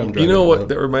driving the car I'm driving. You know what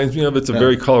that reminds me of? It's a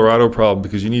very Colorado problem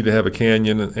because you need to have a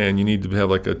canyon and you need to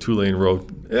have like a 2-lane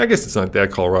road. I guess it's not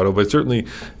that Colorado, but it certainly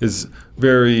is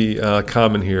very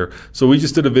common here. So we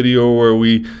just did a video where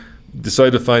we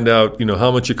decided to find out,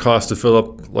 how much it costs to fill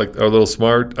up like our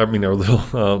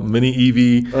little mini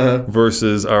EV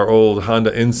versus our old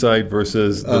Honda Insight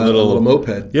versus the little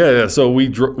moped. Yeah. So we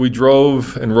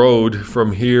drove and rode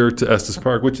from here to Estes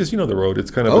Park, which is the road.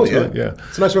 It's kind of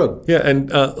It's a nice road. Yeah,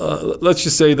 and let's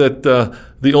just say that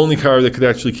the only car that could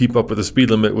actually keep up with the speed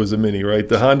limit was the Mini, right?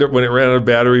 The Honda, when it ran out of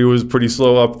battery, was pretty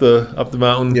slow up the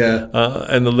mountain. Yeah.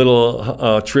 And the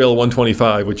little Trail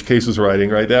 125, which Case was riding,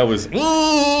 right? That was.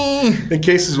 And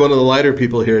Case is one of the lighter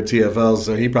people here at TFL,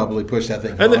 so he probably pushed that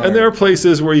thing hard. And there are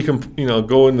places where you can,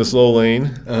 go in the slow lane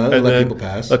and let then people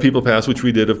pass. Let people pass, which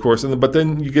we did, of course. But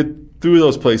then you get through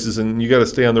those places and you got to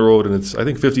stay on the road, and it's I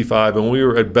think 55, and we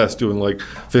were at best doing like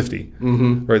 50.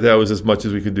 Mm-hmm. Right, that was as much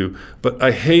as we could do. But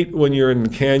I hate when you're in the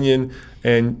canyon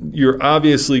and you're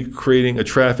obviously creating a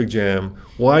traffic jam.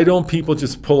 Why don't people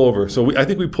just pull over? So I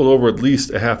think we pulled over at least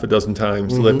a half a dozen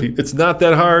times to let people. It's not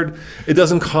that hard. It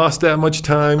doesn't cost that much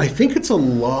time. I think it's a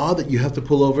law that you have to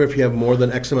pull over if you have more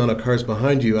than X amount of cars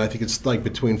behind you. I think it's like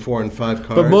between 4 and 5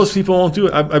 cars. But most people won't do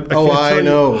it. I can't tell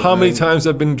know. you how many times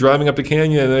I've been driving up the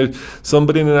canyon and there's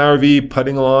somebody in an RV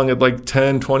putting along at like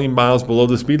 10, 20 miles below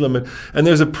the speed limit, and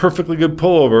there's a perfectly good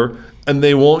pullover, and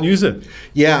they won't use it.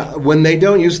 Yeah, when they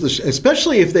don't use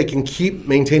especially if they can keep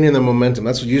maintaining the momentum.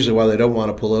 That's usually why they don't want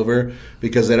to pull over,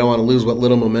 because they don't want to lose what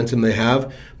little momentum they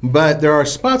have. But there are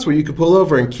spots where you can pull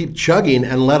over and keep chugging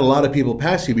and let a lot of people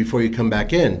pass you before you come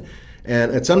back in.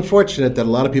 And it's unfortunate that a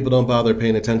lot of people don't bother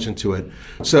paying attention to it.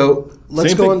 So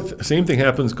let's go on. Same thing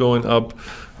happens going up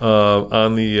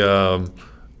on the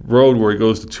road where it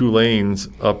goes to 2 lanes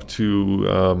up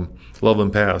to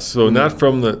Loveland Pass. So not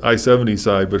from the I-70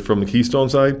 side, but from the Keystone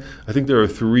side. I think there are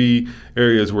 3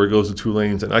 areas where it goes to 2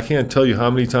 lanes, and I can't tell you how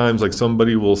many times like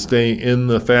somebody will stay in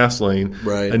the fast lane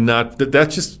and not.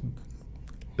 That's just.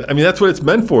 I mean, that's what it's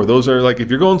meant for. Those are like, if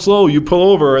you're going slow, you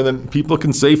pull over and then people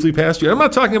can safely pass you. I'm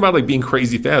not talking about like being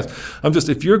crazy fast. I'm just,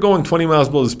 if you're going 20 miles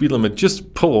below the speed limit,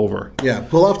 just pull over. Yeah,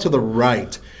 pull off to the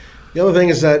right. The other thing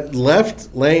is that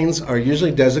left lanes are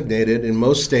usually designated in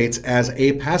most states as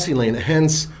a passing lane.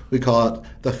 Hence, we call it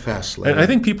the fast lane. And I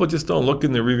think people just don't look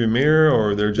in the rearview mirror,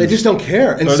 or they just don't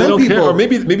care. And or some they don't people, care, or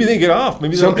maybe they get off.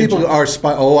 Maybe some people are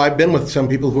I've been with some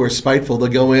people who are spiteful. They'll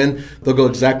go in, they'll go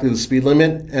exactly the speed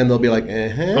limit, and they'll be like,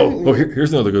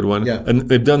 here's another good one. Yeah. And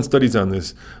they've done studies on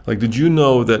this. Like, did you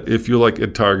know that if you're like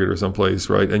at Target or someplace,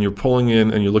 right, and you're pulling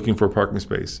in and you're looking for a parking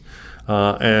space,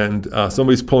 and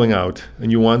somebody's pulling out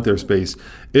and you want their space,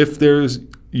 if there's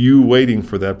you waiting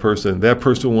for that person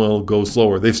will go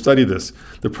slower. They've studied this.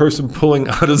 The person pulling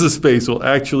out of the space will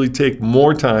actually take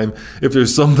more time if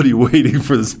there's somebody waiting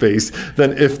for the space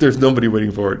than if there's nobody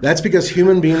waiting for it. That's because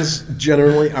human beings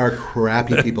generally are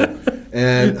crappy people.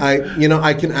 And I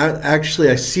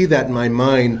see that in my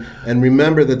mind and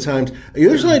remember the times.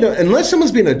 Usually I don't, unless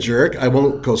someone's being a jerk, I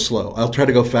won't go slow. I'll try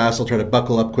to go fast. I'll try to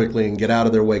buckle up quickly and get out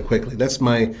of their way quickly. That's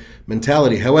my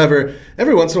mentality. However,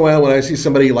 every once in a while when I see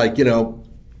somebody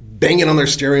banging on their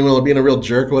steering wheel or being a real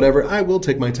jerk or whatever, I will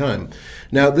take my time.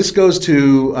 Now, this goes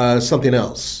to something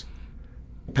else.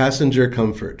 Passenger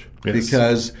comfort. Yes.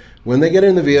 Because when they get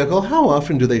in the vehicle, how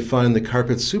often do they find the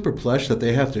carpet super plush that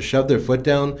they have to shove their foot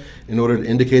down in order to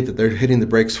indicate that they're hitting the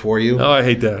brakes for you? Oh, I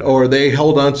hate that. Or they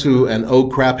hold onto an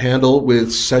crap handle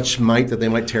with such might that they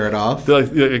might tear it off.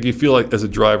 Like you feel like as a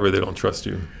driver they don't trust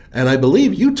you. And I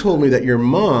believe you told me that your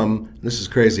mom, this is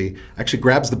crazy, actually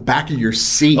grabs the back of your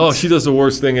seat. Oh, she does the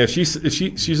worst thing. If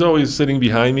she's always sitting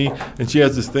behind me, and she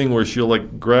has this thing where she'll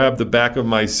like grab the back of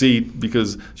my seat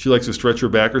because she likes to stretch her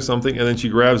back or something, and then she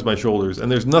grabs my shoulders. And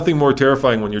there's nothing more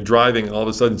terrifying when you're driving and all of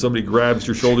a sudden somebody grabs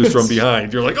your shoulders from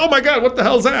behind. You're like, oh my God, what the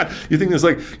hell's that? You think there's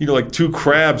like two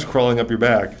crabs crawling up your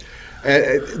back.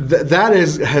 That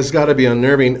has got to be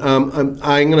unnerving. I'm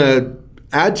going to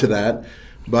add to that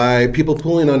by people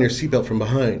pulling on your seatbelt from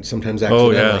behind, sometimes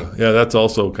accidentally. Oh, yeah. Yeah, that's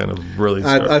also kind of really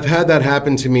I've had that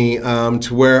happen to me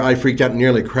to where I freaked out and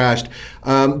nearly crashed.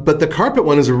 But the carpet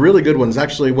one is a really good one. It's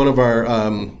actually one of our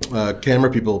camera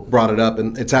people brought it up,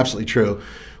 and it's absolutely true.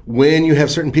 When you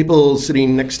have certain people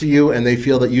sitting next to you and they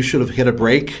feel that you should have hit a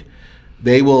brake,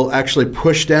 they will actually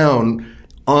push down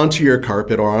onto your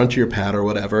carpet or onto your pad or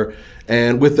whatever,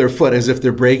 and with their foot as if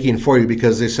they're braking for you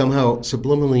because they somehow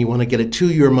subliminally want to get it to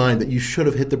your mind that you should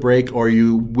have hit the brake or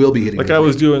you will be hitting the brake. Like I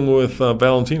was doing with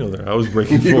Valentino there. I was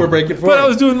braking for You were braking for But him. I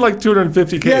was doing like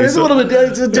 250 km. Yeah,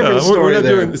 it's a different story We're not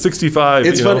there. doing 65.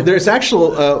 It's funny. There's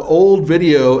actual old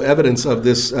video evidence of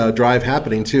this drive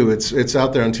happening too. It's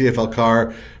out there on TFL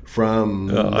Car from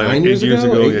 9 years ago.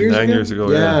 8 years 9 ago? years ago.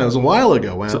 Yeah, it was a while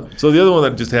ago. Wow. So the other one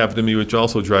that just happened to me, which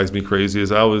also drives me crazy,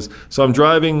 is I'm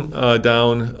driving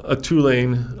down a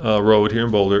 2-lane road here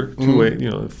in Boulder, two-way,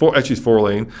 it's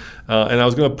 4-lane, and I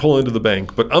was going to pull into the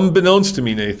bank, but unbeknownst to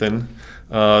me, Nathan,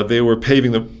 they were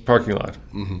paving the parking lot.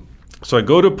 Mm-hmm. So I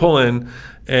go to pull in,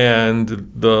 and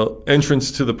the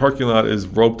entrance to the parking lot is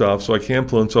roped off, so I can't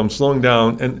pull in, so I'm slowing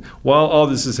down. And while all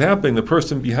this is happening, the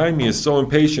person behind me is so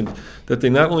impatient that they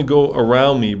not only go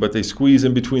around me, but they squeeze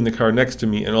in between the car next to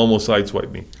me and almost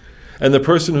sideswipe me. And the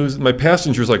person who's my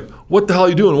passenger is like, what the hell are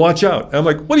you doing? Watch out. And I'm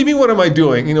like, what do you mean, what am I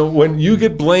doing? When you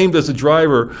get blamed as a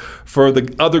driver for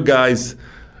the other guy's,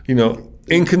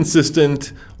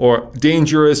 inconsistent or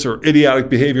dangerous or idiotic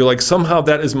behavior, like somehow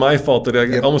that is my fault that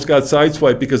I almost got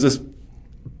sideswiped because this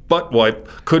butt wipe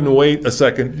couldn't wait a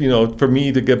second, for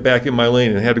me to get back in my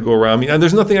lane and had to go around me. And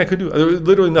there's nothing I could do. There was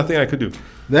literally nothing I could do.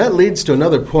 That leads to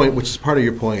another point, which is part of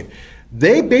your point.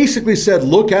 They basically said,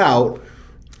 look out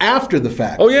after the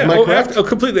fact. Oh, yeah. Am I correct?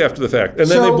 Completely after the fact. And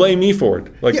then they blame me for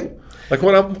it. Like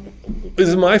what I'm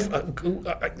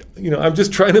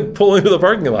just trying to pull into the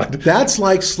parking lot. That's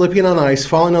like slipping on ice,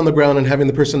 falling on the ground, and having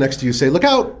the person next to you say, look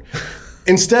out.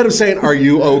 Instead of saying, are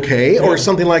you okay? Or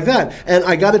something like that. And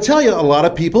I got to tell you, a lot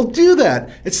of people do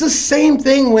that. It's the same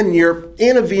thing when you're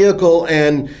in a vehicle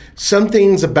and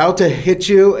something's about to hit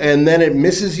you and then it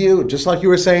misses you, just like you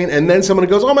were saying, and then someone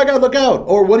goes, oh my God, look out,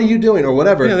 or what are you doing, or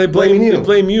whatever. Yeah, they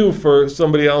blame you for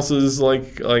somebody else's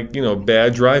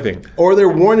bad driving. Or they're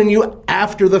warning you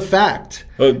after the fact.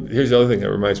 Oh, here's the other thing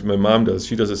that reminds me. My mom does.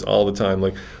 She does this all the time.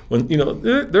 Like when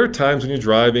there are times when you're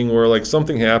driving where like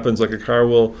something happens, like a car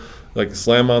will like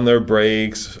slam on their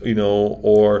brakes,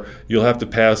 or you'll have to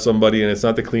pass somebody and it's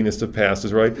not the cleanest of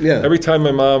passes, right? Yeah. Every time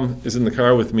my mom is in the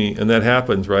car with me and that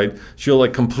happens, right, she'll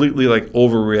like completely like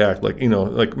overreact,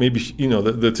 like maybe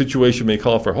the situation may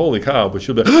call for holy cow, but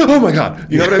she'll be like, oh my God,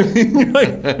 you know what I mean?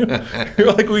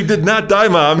 you're like, we did not die,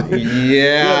 Mom.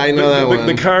 Yeah, I know that one.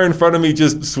 The car in front of me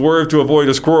just swerved to avoid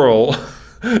a squirrel.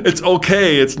 It's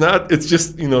okay. It's not. It's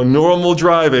just normal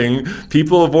driving.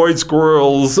 People avoid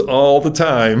squirrels all the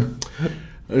time.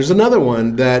 There's another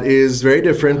one that is very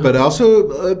different, but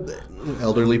also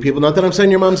elderly people. Not that I'm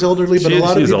saying your mom's elderly, but a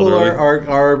lot of people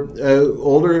are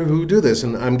older who do this,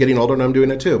 and I'm getting older and I'm doing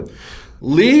it too.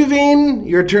 Leaving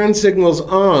your turn signals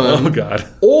on, oh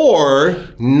God, or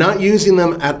not using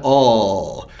them at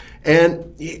all.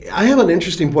 And I have an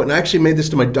interesting point, and I actually made this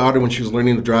to my daughter when she was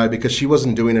learning to drive because she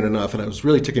wasn't doing it enough, and it was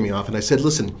really ticking me off. And I said,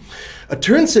 listen, a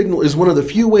turn signal is one of the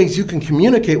few ways you can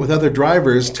communicate with other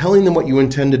drivers, telling them what you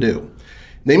intend to do.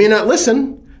 They may not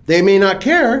listen, they may not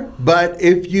care, but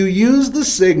if you use the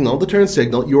signal, the turn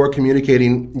signal, you are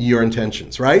communicating your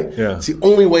intentions, right? Yeah. It's the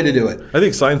only way to do it. I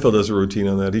think Seinfeld does a routine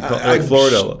on that. He called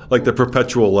Florida, like the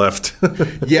perpetual left.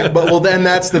 Yeah, but then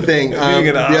that's the thing.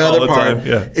 The other part,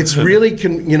 it's really,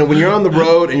 when you're on the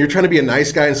road and you're trying to be a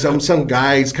nice guy and some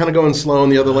guy's kind of going slow in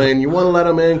the other lane, you want to let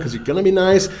him in because you're going to be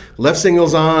nice. Left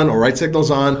signal's on or right signal's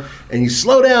on, and you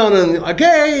slow down and,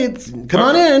 okay, come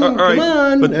on in, come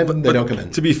on, and they don't come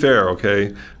in. To be fair,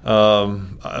 okay,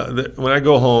 when I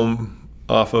go home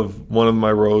off of one of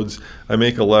my roads, I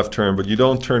make a left turn, but you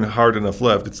don't turn hard enough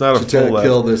left. It's not a full left.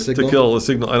 To kill the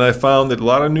signal. And I found that a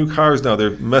lot of new cars now,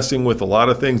 they're messing with a lot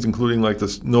of things, including like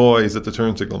this noise that the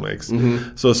turn signal makes.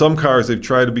 Mm-hmm. So some cars, they've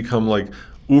tried to become like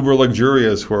uber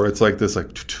luxurious, where it's like this, like,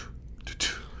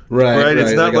 right?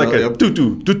 It's not like a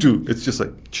doo-doo. It's just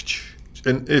like,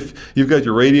 and if you've got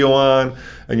your radio on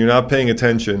and you're not paying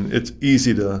attention, it's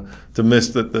easy to miss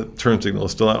that the turn signal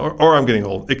is still out. Or I'm getting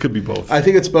old. It could be both. I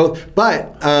think it's both.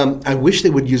 But I wish they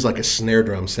would use like a snare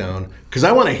drum sound because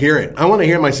I want to hear it. I want to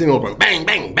hear my signal going bang,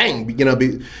 bang, bang. You know,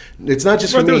 it's not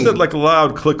just for me. There was that like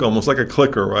loud click, almost like a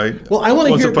clicker, right? Well, I want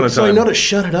to hear it so I know to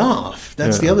shut it off.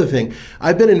 That's the other thing.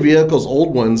 I've been in vehicles,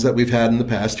 old ones that we've had in the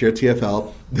past here at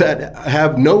TFL, that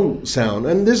have no sound.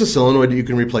 And there's a solenoid that you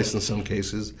can replace in some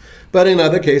cases. But in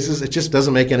other cases, it just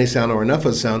doesn't make any sound or enough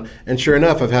of sound. And sure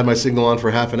enough, I've had my signal on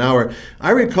for half an hour.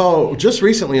 I recall just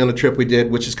recently on a trip we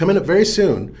did, which is coming up very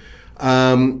soon,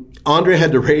 Andre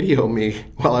had to radio me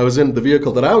while I was in the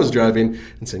vehicle that I was driving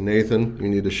and say, Nathan, you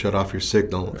need to shut off your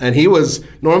signal. And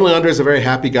normally Andre's a very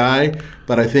happy guy,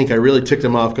 but I think I really ticked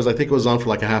him off because I think it was on for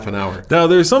like a half an hour. Now,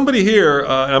 there's somebody here,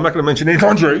 and I'm not going to mention names,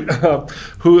 Andre,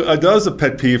 who does a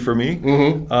pet peeve for me,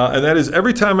 and that is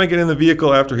every time I get in the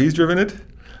vehicle after he's driven it,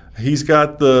 he's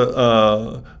got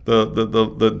the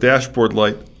dashboard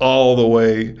light all the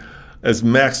way as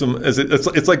maximum as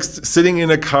it's like sitting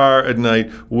in a car at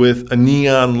night with a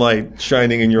neon light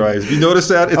shining in your eyes. Have you notice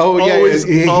that? It's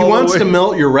he wants to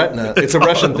melt your retina. It's a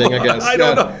Russian thing, I guess. I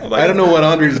don't know. I don't know what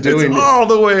Andre's doing. It's all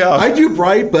the way out. I do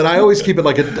bright, but I always keep it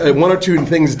like a one or two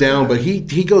things down. But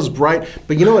he goes bright.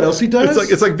 But you know what else he does?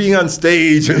 It's like being on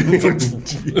stage.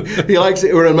 He likes it.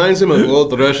 It reminds him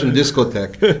of the Russian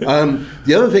discotheque.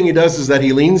 The other thing he does is that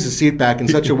he leans his seat back in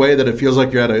such a way that it feels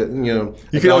like you're at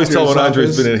You can always tell when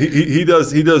Andre's been in. He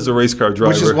does a race car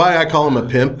driver, which is why I call him a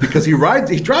pimp because he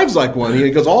drives like one.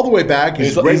 He goes all the way back.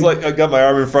 He's like, I got my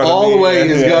arm in front of me. All the way,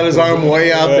 he's got his arm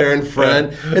way out there in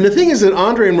front. And the thing is that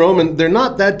Andre and Roman, they're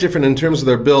not that different in terms of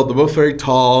their build. They're both very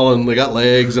tall and they got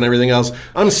legs and everything else.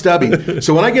 I'm stubby.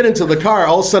 So when I get into the car,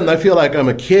 all of a sudden I feel like I'm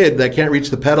a kid that can't reach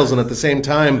the pedals, and at the same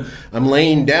time I'm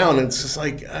laying down. And it's just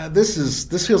like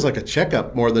this feels like a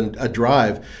checkup more than a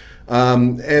drive.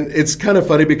 And it's kind of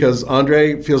funny because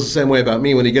Andre feels the same way about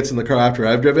me when he gets in the car after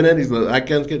I've driven it. He's like, I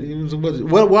can't get.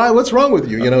 Why? What's wrong with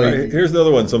you? You know. Here's the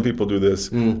other one. Some people do this.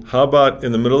 How about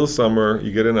in the middle of summer,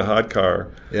 you get in a hot car,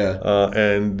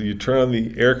 and you turn on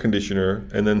the air conditioner,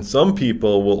 and then some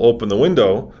people will open the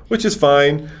window, which is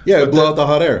fine. Yeah, blow out the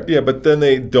hot air. Yeah, but then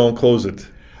they don't close it.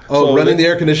 Oh, running the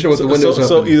air conditioner with the windows open.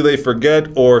 So either they forget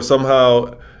or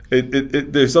somehow.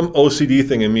 There's some OCD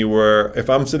thing in me where if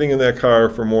I'm sitting in that car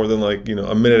for more than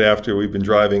a minute after we've been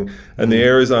driving and the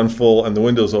air is on full and the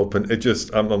window's open,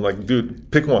 I'm like,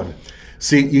 dude, pick one.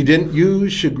 See, you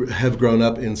should have grown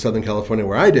up in Southern California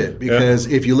where I did, because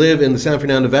if you live in the San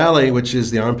Fernando Valley, which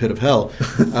is the armpit of hell,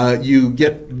 you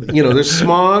get, there's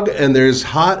smog and there's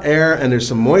hot air and there's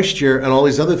some moisture and all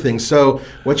these other things. So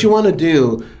what you want to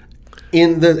do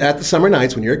at the summer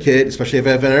nights when you're a kid, especially if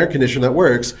you have an air conditioner that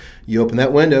works, you open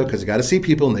that window because you got to see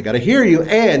people and they got to hear you,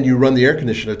 and you run the air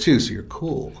conditioner too, so you're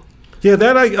cool. Yeah,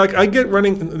 that I get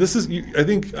running. This is I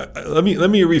think let me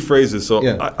rephrase this. So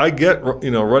I get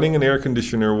running an air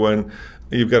conditioner when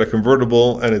you've got a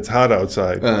convertible and it's hot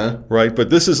outside, right?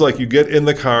 But this is like you get in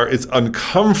the car, it's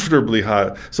uncomfortably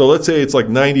hot. So let's say it's like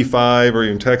 95 or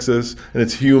in Texas and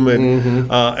it's humid,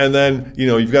 and then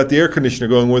you've got the air conditioner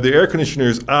going where the air conditioner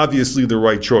is obviously the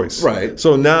right choice. Right.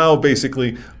 So now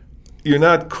basically you're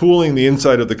not cooling the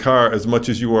inside of the car as much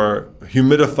as you are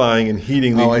humidifying and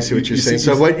heating the. Oh, I see what you're saying.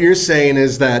 So what you're saying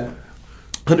is that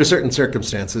under certain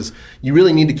circumstances, you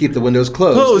really need to keep the windows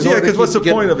closed. Yeah, because what's the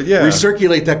point of it? Yeah.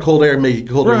 Recirculate that cold air and make it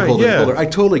colder and colder and colder. I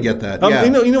totally get that. Yeah.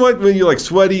 You know what? When you're like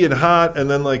sweaty and hot, and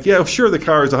then sure, the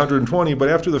car is 120, but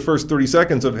after the first 30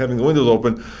 seconds of having the windows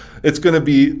open, it's going to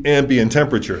be ambient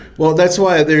temperature. Well, that's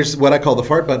why there's what I call the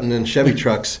fart button in Chevy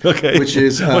trucks. Okay. Which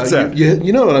is what's that?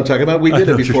 You know what I'm talking about. We did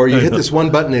it before. You hit this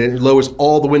one button and it lowers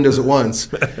all the windows at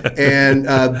once, and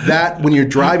that when you're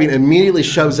driving immediately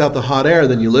shoves out the hot air.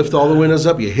 Then you lift all the windows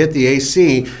up. You hit the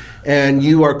AC. And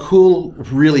you are cool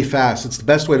really fast. It's the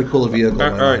best way to cool a vehicle.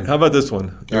 All right. How about this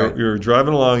one? You're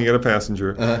driving along. You got a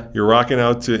passenger. You're rocking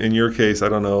out to, in your case, I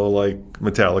don't know, like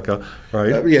Metallica,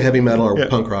 right? Heavy metal or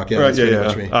punk rock. Yeah, right.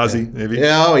 Ozzy, maybe.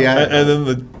 Yeah. Oh, yeah. And then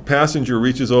the passenger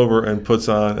reaches over and puts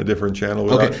on a different channel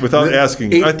without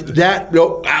asking.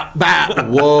 Whoa,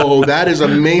 that is a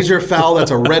major foul. That's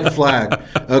a red flag.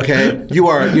 Okay, you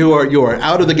are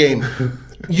out of the game.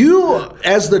 You,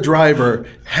 as the driver,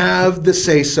 have the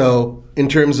say-so in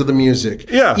terms of the music.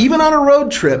 Yeah. Even on a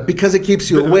road trip, because it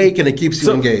keeps you awake and it keeps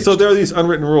you engaged. So there are these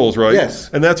unwritten rules, right? Yes.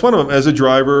 And that's one of them. As a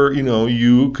driver,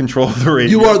 you control the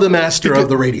radio. You are the master of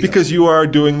the radio. Because you are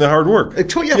doing the hard work.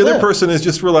 The other person is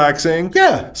just relaxing.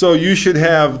 Yeah. So you should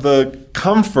have the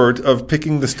comfort of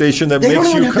picking the station that makes you... They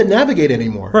don't even have to navigate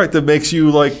anymore. Right, that makes you,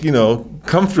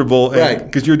 comfortable, Right.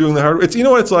 because you're doing the hard. It's, you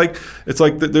know what it's like. It's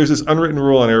like there's this unwritten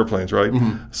rule on airplanes, right?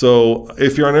 So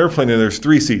if you're on an airplane and there's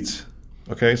 3 seats,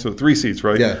 okay, so 3 seats,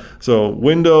 right? Yeah. So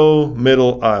window,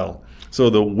 middle, aisle. So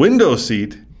the window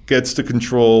seat gets to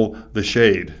control the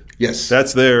shade. Yes.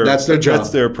 That's their job. That's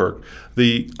their perk.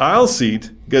 The aisle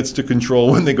seat gets to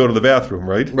control when they go to the bathroom,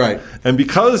 right? Right. And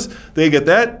because they get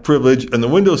that privilege, and the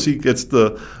window seat gets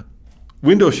the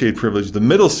window shade privilege, the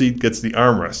middle seat gets the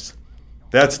armrest.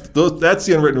 That's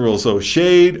the unwritten rule. So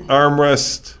shade,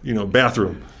 armrest,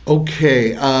 bathroom.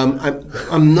 Okay,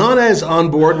 I'm not as on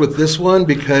board with this one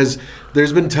because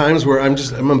there's been times where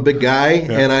I'm a big guy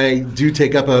and I do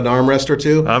take up an armrest or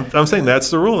two. I'm saying that's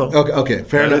the rule, though. Okay,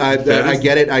 fair enough. I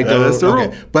get it. I don't. That's the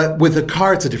rule. But with a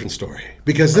car, it's a different story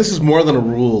because this is more than a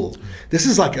rule. This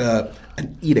is like an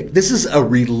edict. This is a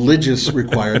religious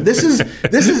requirement. This is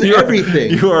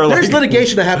everything. There's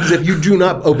litigation that happens if you do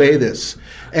not obey this.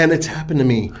 And it's happened to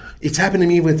me. It's happened to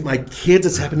me with my kids.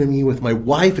 It's happened to me with my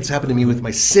wife. It's happened to me with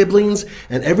my siblings.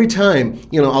 And every time,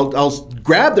 I'll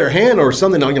grab their hand or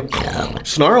something. I'll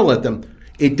snarl at them.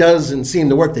 It doesn't seem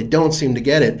to work. They don't seem to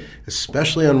get it,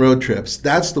 especially on road trips.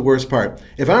 That's the worst part.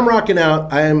 If I'm rocking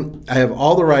out, I have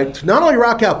all the right to not only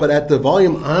rock out, but at the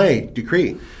volume I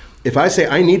decree. If I say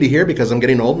I need to hear because I'm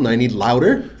getting old and I need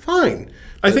louder, fine.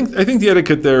 I think the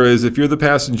etiquette there is if you're the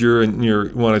passenger and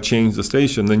you want to change the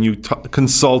station, then you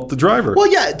consult the driver.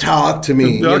 Well, yeah, talk to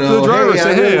me. Talk to the driver. Hey, say,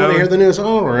 I really want to I'm- hear the news.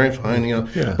 All right, fine.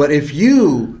 Yeah. But if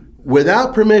you,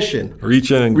 without permission, Reach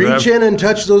in and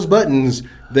touch those buttons,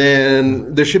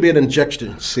 then there should be an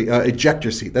ejector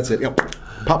seat. That's it.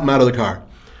 Pop them out of the car.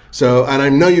 So, and I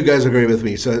know you guys agree with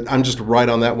me. So I'm just right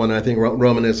on that one. I think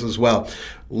Roman is as well.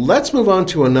 Let's move on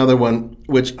to another one,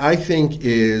 which I think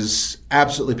is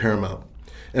absolutely paramount.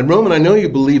 And Roman, I know you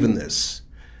believe in this.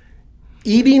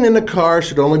 Eating in a car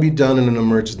should only be done in an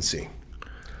emergency.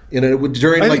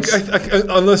 During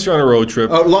unless you're on a road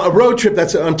trip. A road trip.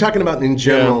 I'm talking about in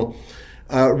general.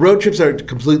 Yeah. Road trips are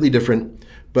completely different.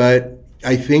 But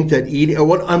I think that eating.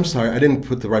 I'm sorry, I didn't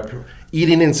put the right.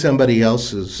 Eating in somebody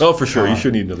else's. Oh, for sure, you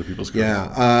shouldn't eat in other people's cars.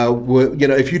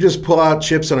 Yeah. If you just pull out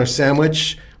chips on a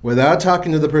sandwich without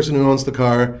talking to the person who owns the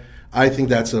car, I think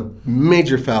that's a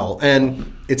major foul.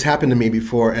 And it's happened to me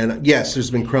before. And yes,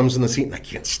 there's been crumbs in the seat, and I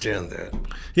can't stand that.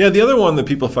 Yeah, the other one that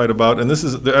people fight about, and this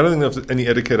is, I don't think there's any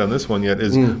etiquette on this one yet,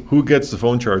 is who gets the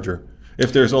phone charger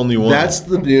if there's only one. That's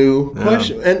the new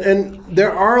question. And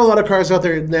there are a lot of cars out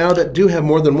there now that do have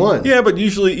more than one. Yeah, but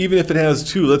usually even if it has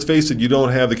 2, let's face it, you don't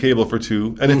have the cable for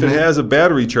 2. And if it has a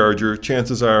battery charger,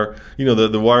 chances are,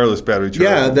 the wireless battery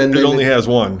charger, then it only has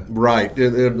 1. Right.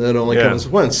 It only comes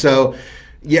with 1. So,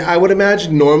 yeah, I would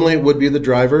imagine normally it would be the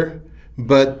driver.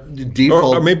 But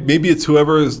default, or maybe it's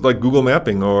whoever is like Google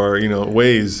Mapping or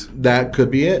Waze. That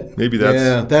could be it. Maybe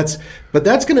that's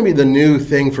that's going to be the new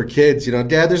thing for kids. Dad,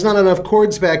 there's not enough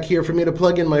cords back here for me to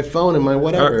plug in my phone and my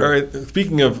whatever. All right.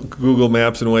 Speaking of Google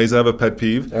Maps and Waze, I have a pet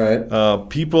peeve. All right.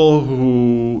 People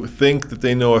who think that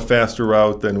they know a faster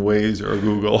route than Waze or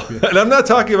Google, and I'm not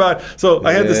talking about. So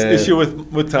I had this issue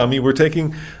with Tommy. We're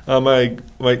taking my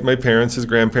parents, his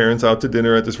grandparents, out to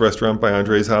dinner at this restaurant by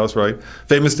Andre's house. Right,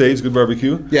 Famous Dave's Good Barbecue.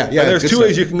 Yeah. And there's 2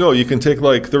 ways you can go. You can take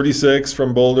like 36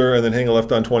 from Boulder and then hang a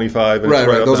left on 25. And right.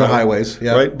 Up Those the are highways.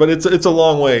 Yeah. Right, but it's a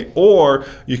long way. Or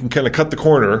you can kind of cut the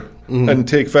corner and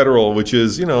take Federal, which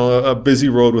is a busy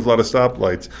road with a lot of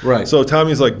stoplights. Right. So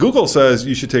Tommy's like, Google says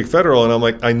you should take Federal, and I'm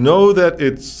like, I know that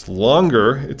it's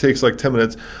longer. It takes like 10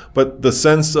 minutes, but the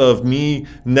sense of me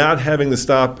not having to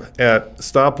stop at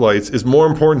stoplights is more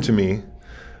important to me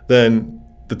than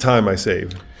the time I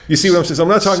save. You see what I'm saying? So I'm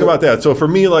not talking about that. So for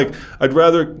me, like, I'd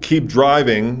rather keep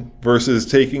driving versus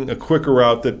taking a quicker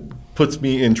route that puts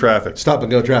me in traffic. Stop and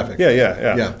go traffic.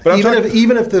 Yeah. But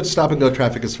even if the stop and go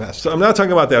traffic is fast. So I'm not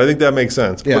talking about that. I think that makes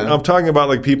sense. Yeah. But I'm talking about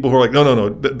like people who are like, no,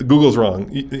 Google's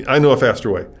wrong. I know a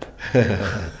faster way.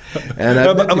 And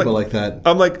I've met people like that.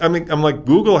 I'm like,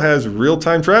 Google has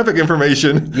real-time traffic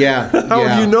information. Yeah.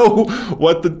 How do you know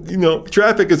what the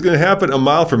traffic is going to happen a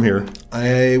mile from here?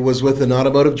 I was with an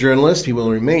automotive journalist. He will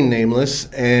remain nameless,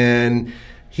 and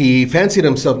he fancied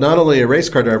himself not only a race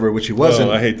car driver, which he wasn't.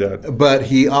 Oh, I hate that. But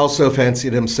he also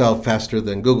fancied himself faster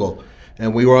than Google.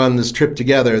 And we were on this trip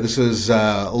together. This is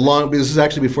This is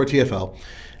actually before TFL.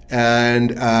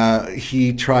 And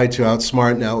he tried to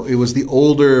outsmart. Now, it was the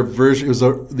older version. It was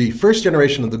the first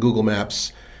generation of the Google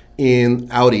Maps in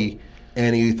Audi,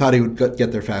 and he thought he would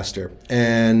get there faster.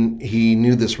 And he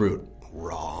knew this route.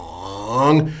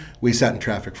 Wrong. We sat in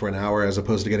traffic for an hour as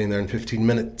opposed to getting there in 15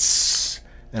 minutes.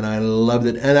 And I loved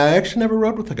it. And I actually never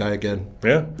rode with the guy again.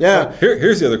 Yeah? Yeah.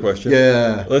 Here's the other question.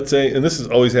 Yeah. Let's say, and this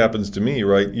always happens to me,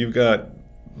 right? You've got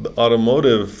the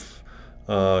automotive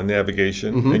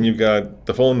navigation, and you've got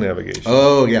the phone navigation.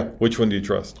 Oh, yeah. Which one do you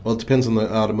trust? Well, it depends on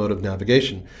the automotive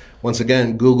navigation. Once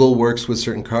again, Google works with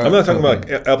certain cars. I'm not talking about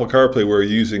Apple CarPlay where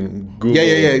you're using Google.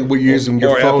 Yeah. We're using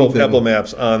your phone Apple, thing. Apple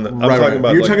Maps on. I'm Right. talking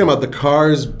about. You're talking about the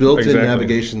car's built-in Exactly.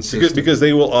 navigation system. Because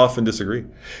they will often disagree.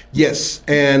 Yes,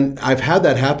 and I've had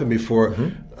that happen before.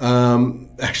 Mm-hmm.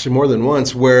 Actually, more than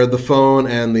once, where the phone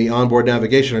and the onboard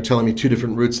navigation are telling me two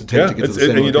different routes to take to get to the same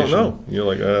and you location. don't know. You're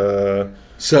like,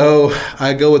 So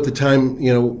I go with the time.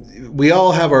 We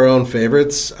all have our own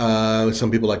favorites.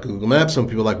 Some people like Google Maps. Some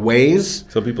people like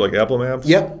Waze. Some people like Apple Maps.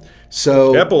 Yep.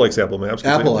 So Apple likes Apple Maps.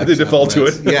 'Cause Apple they likes default Apple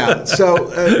to Maps. it. Yeah.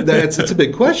 So it's a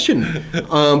big question,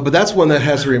 but that's one that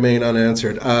has to remain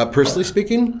unanswered. Personally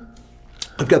speaking,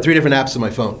 I've got 3 different apps on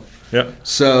my phone. Yeah.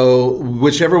 So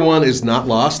whichever one is not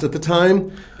lost at the time,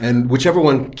 and whichever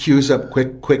one queues up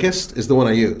quickest is the one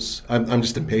I use. I'm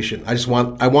just impatient.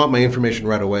 I want my information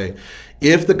right away.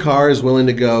 If the car is willing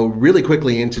to go really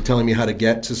quickly into telling me how to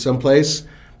get to someplace,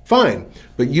 fine.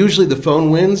 But usually the phone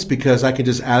wins because I can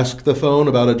just ask the phone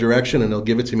about a direction and they'll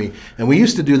give it to me. And we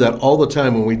used to do that all the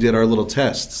time when we did our little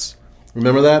tests.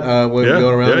 Remember that? When we go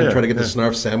around and try to get the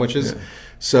Snarf sandwiches? Yeah.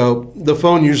 So the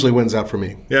phone usually wins out for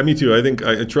me. Yeah, me too. I think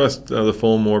I trust the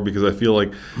phone more because I feel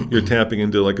like you're tapping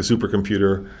into like a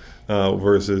supercomputer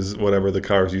versus whatever the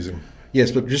car is using. Yes,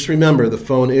 but just remember, the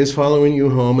phone is following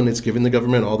you home, and it's giving the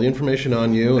government all the information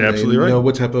on you. And Absolutely they right. know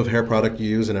what type of hair product you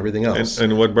use and everything else.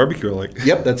 And what barbecue I like.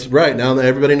 Yep, that's right. Now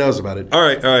everybody knows about it. All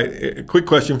right. A quick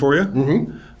question for you.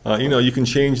 Mm-hmm. You can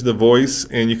change the voice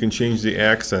and you can change the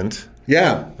accent.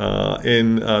 Yeah.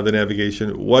 In the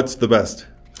navigation. What's the best?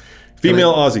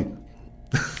 Female Aussie.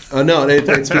 No,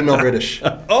 it's female British.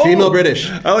 Female British.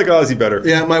 I like Aussie better.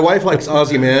 Yeah, my wife likes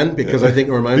Aussie man because I think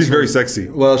it reminds He's her. very sexy.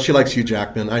 Well, she likes Hugh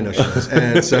Jackman. I know she does.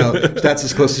 And so that's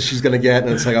as close as she's going to get.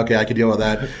 And it's like, okay, I can deal with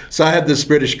that. So I have this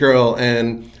British girl,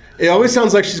 and it always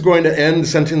sounds like she's going to end the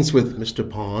sentence with Mr.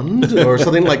 Pond or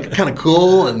something like kind of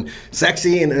cool and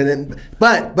sexy.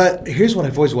 But here's what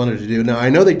I've always wanted to do. Now, I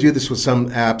know they do this with some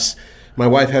apps. My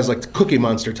wife has like the Cookie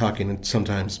Monster talking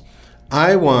sometimes.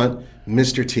 I want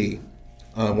Mr. T.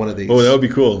 One of these. Oh, that would be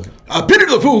cool. Pity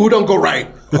the fool who don't go right.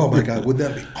 Oh my God, would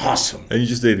that be awesome? And you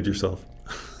just dated yourself.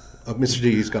 Mr.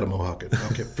 D's got a mohawk.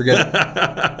 Okay, forget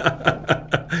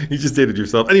it. You just dated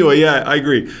yourself. Anyway, yeah, I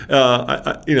agree.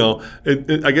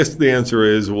 I guess the answer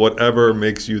is whatever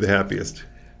makes you the happiest.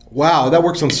 Wow, that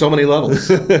works on so many levels.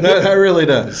 that really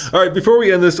does. All right, before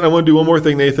we end this, I want to do one more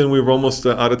thing, Nathan. We're almost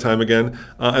out of time again,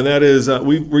 and that is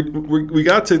we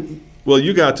got to. Well,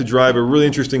 you got to drive a really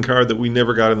interesting car that we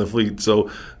never got in the fleet. So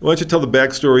why don't you tell the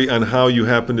backstory on how you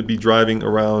happened to be driving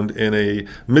around in a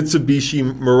Mitsubishi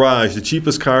Mirage, the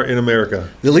cheapest car in America?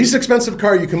 The least expensive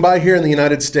car you can buy here in the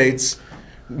United States,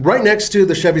 right next to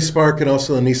the Chevy Spark and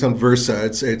also the Nissan Versa.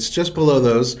 It's just below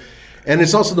those. And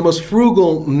it's also the most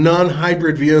frugal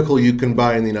non-hybrid vehicle you can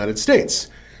buy in the United States.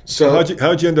 So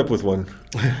how'd you end up with one?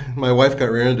 My wife got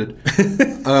rear-ended.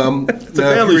 It's a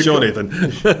family show, Nathan.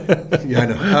 Yeah, I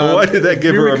know. Why did that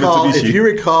give her a Mitsubishi? If you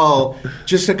recall,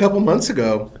 just a couple months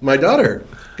ago, my daughter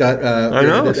got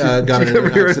got in an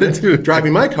accident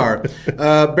driving my car.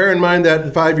 Bear in mind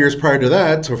that 5 years prior to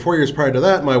that, or 4 years prior to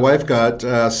that, my wife got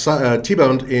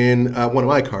T-boned in one of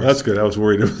my cars. That's good. I was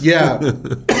worried. Yeah.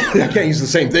 I can't use the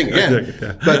same thing again.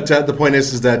 Yeah. But the point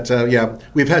is that,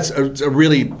 we've had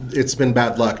it's been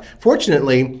bad luck.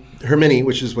 Fortunately, her Mini,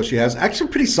 which is what she has, actually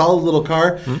a pretty solid little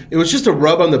car. Mm-hmm. It was just a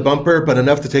rub on the bumper, but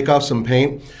enough to take off some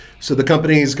paint. So the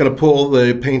company is going to pull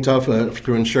the paint off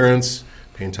through insurance,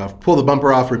 pull the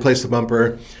bumper off, replace the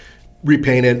bumper,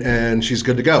 repaint it, and she's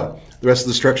good to go. The rest of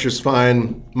the structure is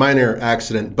fine, minor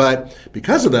accident. But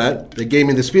because of that, they gave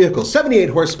me this vehicle, 78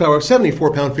 horsepower,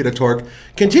 74 pound-feet of torque,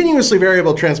 continuously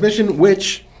variable transmission,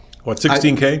 which... What,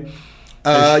 16K?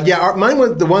 Mine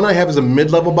was, the one I have is a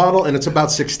mid-level model, and it's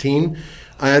about 16.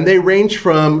 And they range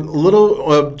from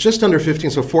just under 15,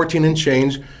 so 14 and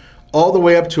change, all the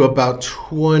way up to about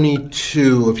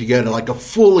 22 if you get like a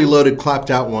fully loaded,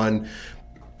 clapped-out one.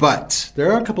 But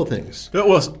there are a couple things.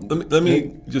 Well, let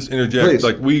me just interject. Please.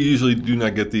 Like, we usually do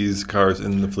not get these cars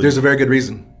in the fleet. There's a very good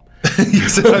reason.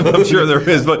 Yes, I'm sure there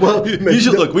is. But we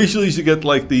usually should get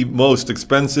like the most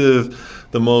expensive,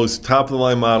 the most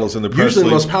top-of-the-line models in the press. Usually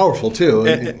the most powerful, too.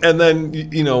 And then,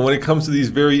 when it comes to these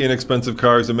very inexpensive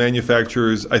cars, the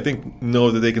manufacturers, I think,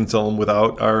 know that they can sell them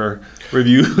without our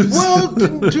reviews. Well,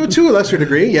 to a lesser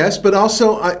degree, yes. But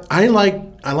also, I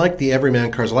like the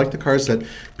everyman cars. I like the cars that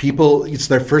people, it's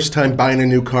their first time buying a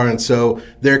new car, and so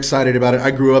they're excited about it.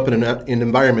 I grew up in an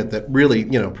environment that really,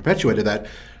 perpetuated that.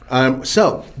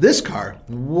 So this car,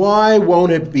 why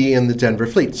won't it be in the Denver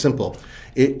fleet? Simple.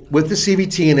 With the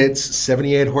CVT and its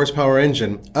 78 horsepower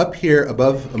engine, up here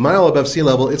above a mile above sea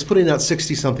level, it's putting out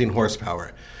 60-something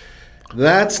horsepower.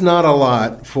 That's not a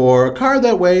lot for a car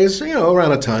that weighs,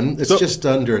 around a ton. It's just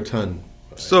under a ton.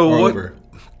 So what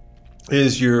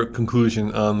is your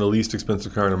conclusion on the least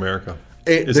expensive car in America?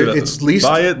 It's least.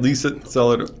 Buy it, lease it,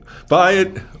 sell it. Buy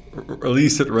it,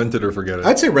 lease it, rent it, or forget it.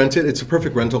 I'd say rent it. It's a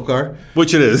perfect rental car.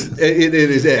 Which it is. It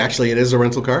is actually. It is a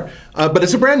rental car, but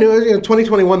it's a brand new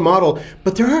 2021 model.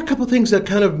 But there are a couple things that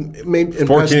kind of made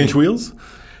 14-inch wheels.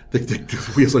 The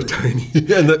wheels are tiny.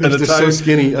 Yeah, and the they're tires, so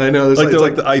skinny. I know. they're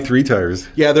like the i3 tires.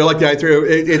 Yeah, they're like the i3.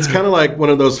 It's kind of like one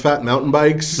of those fat mountain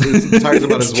bikes. The tires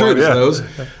about as wide as those.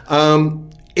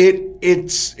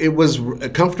 It was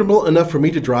comfortable enough for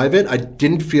me to drive it. I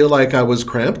didn't feel like I was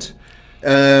cramped. It's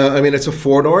a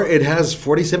 4-door. It has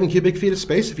 47 cubic feet of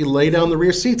space if you lay down the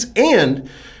rear seats. And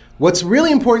what's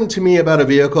really important to me about a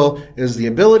vehicle is the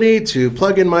ability to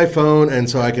plug in my phone, and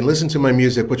so I can listen to my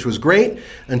music, which was great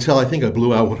until I think I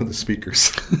blew out one of the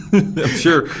speakers. I'm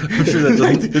sure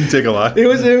that didn't take a lot. It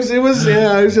was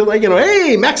like,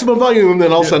 hey, maximum volume, and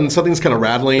then all of a sudden something's kind of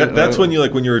rattling. That's when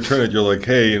when you return it, you're like,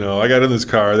 hey, I got in this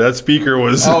car. That speaker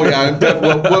was. Oh yeah,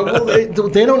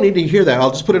 they don't need to hear that. I'll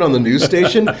just put it on the news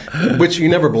station, which you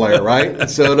never blare, right?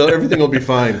 So everything will be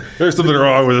fine. There's something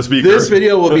wrong with the speaker. This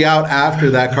video will be out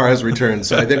after that car has returned,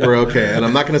 so I think we're okay. And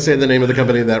I'm not going to say the name of the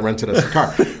company that rented us the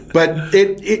car, but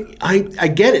I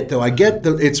get it though. I get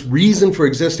its reason for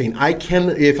existing.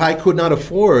 If I could not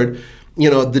afford,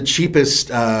 the cheapest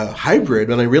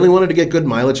hybrid, and I really wanted to get good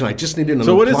mileage, and I just needed an appliance.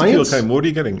 So what is the fuel time? What are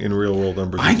you getting in real world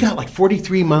numbers? I got like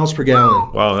 43 miles per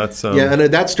gallon. Wow, that's yeah, and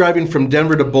that's driving from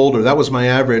Denver to Boulder. That was my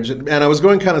average, and I was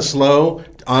going kind of slow,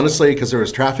 honestly, because there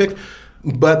was traffic.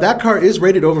 But that car is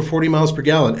rated over 40 miles per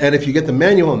gallon. And if you get the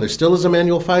manual, and there still is a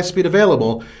manual 5-speed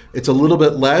available, it's a little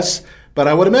bit less. But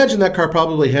I would imagine that car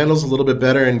probably handles a little bit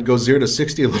better and goes 0 to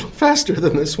 60 a little faster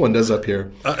than this one does up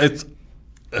here.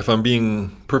 If I'm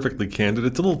being perfectly candid,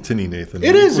 it's a little tinny, Nathan.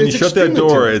 It is. When you shut that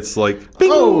door, it's like, bing.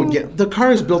 Oh, yeah. The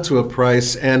car is built to a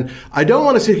price. And I don't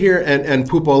want to sit here and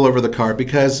poop all over the car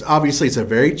because obviously it's a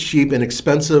very cheap and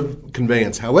expensive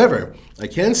conveyance. However, I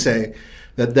can say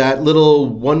that little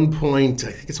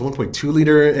 1.2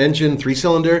 liter engine,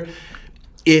 3-cylinder,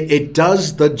 it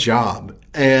does the job.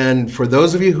 And for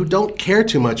those of you who don't care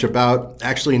too much about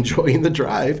actually enjoying the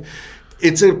drive,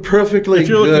 it's a perfectly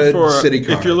good city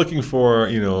car. If you're looking for,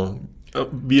 a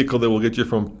vehicle that will get you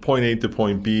from point A to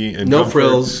point B and no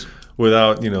frills,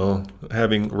 without,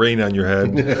 having rain on your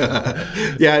head.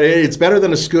 Yeah, it's better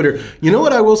than a scooter. You know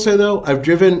what I will say though? I've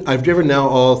driven now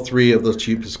all 3 of those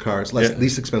cheapest cars,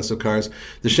 least expensive cars.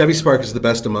 The Chevy Spark is the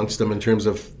best amongst them in terms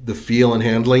of the feel and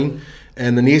handling.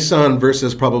 And the Nissan Versa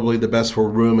is probably the best for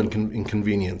room and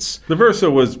convenience. The Versa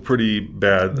was pretty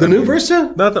bad. The new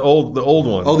Versa? Not the old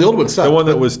one. Oh, the old one sucked. The one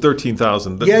that was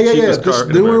 $13,000. Yeah. This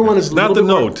newer one is not the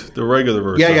Note, the regular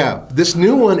Versa. Yeah. This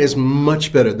new one is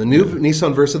much better. The new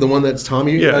Nissan Versa, the one that's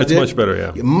Tommy it's much better,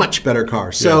 yeah. Much better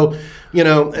car. So,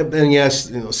 and yes,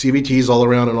 CVTs all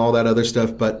around and all that other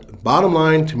stuff. But bottom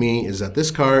line to me is that this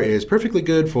car is perfectly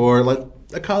good for like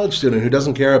a college student who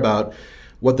doesn't care about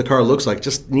what the car looks like,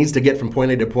 just needs to get from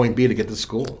point A to point B to get to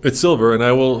school. It's silver, and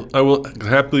I will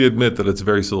happily admit that it's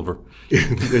very silver.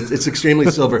 It's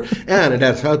extremely silver, and it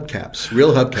has hubcaps,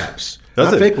 real hubcaps,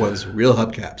 not fake ones, real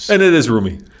hubcaps, and it is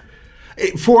roomy.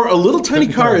 For a little tiny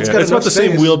car, it's got enough about the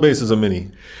space. same wheelbase as a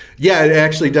Mini. Yeah, it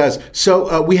actually does.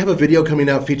 So we have a video coming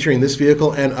out featuring this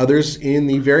vehicle and others in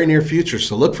the very near future,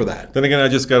 so look for that. Then again, I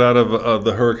just got out of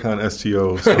the Huracan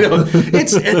STO. So. I know.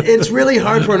 It's really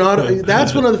hard for an auto.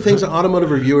 That's one of the things that automotive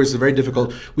reviewers is very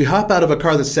difficult. We hop out of a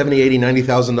car that's $70,000, $80,000,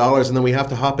 $90,000, and then we have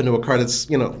to hop into a car that's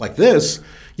like this.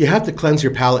 You have to cleanse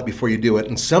your palate before you do it.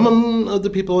 And some of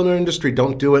the people in our industry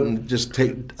don't do it and just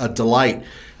take a delight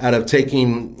out of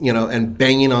taking, and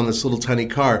banging on this little tiny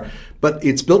car. But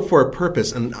it's built for a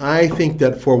purpose. And I think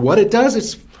that for what it does,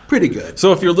 it's pretty good.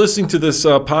 So if you're listening to this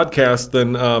podcast,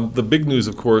 then the big news,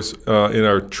 of course, in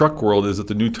our truck world is that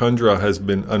the new Tundra has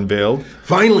been unveiled.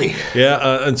 Finally.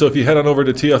 Yeah, and so if you head on over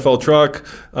to TFL Truck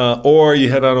or you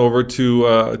head on over to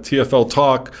TFL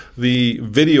Talk, the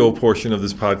video portion of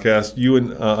this podcast, you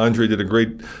and Andre did a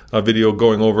great video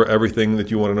going over everything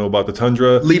that you want to know about the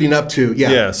Tundra. Leading up to,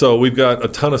 yeah. Yeah, so we've got a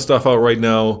ton of stuff out right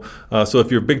now. So if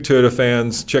you're big Toyota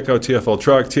fans, check out TFL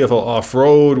Truck, TFL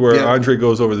Off-Road, where Andre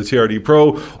goes over the TRD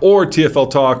Pro, or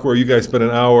TFL Talk, where you guys spend an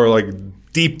hour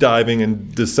deep diving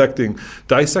and dissecting,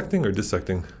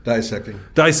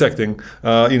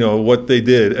 what they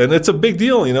did. And it's a big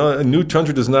deal, A new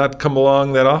Tundra does not come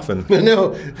along that often.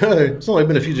 No, it's only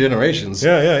been a few generations.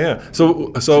 Yeah.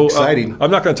 So exciting.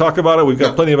 I'm not going to talk about it. We've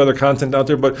got plenty of other content out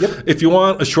there. But if you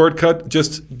want a shortcut,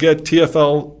 just get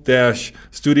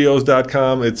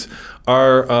TFL-studios.com. It's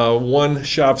our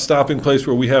one-shop stopping place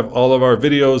where we have all of our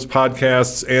videos,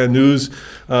 podcasts, and news.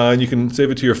 And you can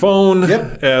save it to your phone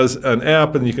as an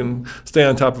app, and you can stay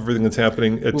on top of everything that's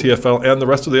happening at TFL and the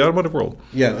rest of the automotive world.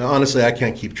 Yeah, honestly, I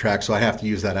can't keep track, so I have to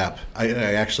use that app. I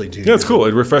actually do. Yeah, it's cool.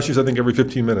 It refreshes, I think, every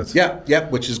 15 minutes. Yeah,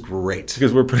 which is great.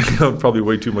 Because we're putting out probably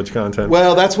way too much content.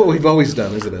 Well, that's what we've always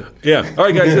done, isn't it? Yeah. All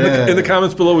right, guys, in the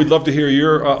comments below, we'd love to hear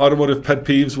your automotive pet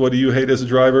peeves. What do you hate as a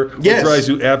driver? Yes. What drives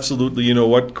you absolutely,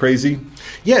 crazy?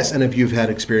 Yes, and if you've had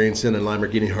experience in a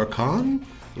Lamborghini Huracan,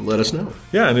 let us know.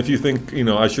 Yeah, and if you think,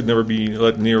 I should never be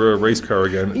let near a race car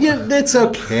again. Yeah, that's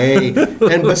okay.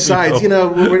 And besides,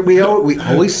 we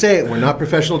always say it, we're not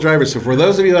professional drivers. So for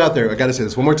those of you out there, I got to say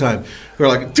this one more time, who are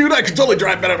like, dude, I can totally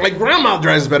drive better. My grandma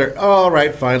drives better. All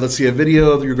right, fine. Let's see a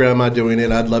video of your grandma doing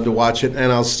it. I'd love to watch it.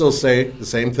 And I'll still say the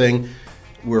same thing.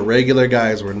 We're regular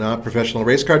guys. We're not professional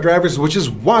race car drivers, which is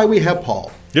why we have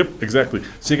Paul. Yep, exactly.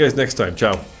 See you guys next time.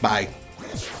 Ciao. Bye.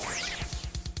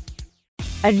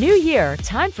 A new year,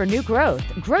 time for new growth.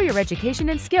 Grow your education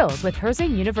and skills with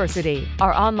Herzing University.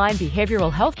 Our online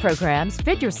behavioral health programs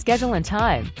fit your schedule and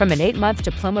time. From an 8-month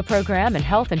diploma program in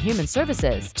health and human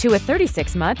services to a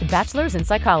 36-month bachelor's in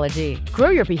psychology.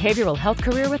 Grow your behavioral health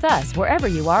career with us wherever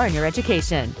you are in your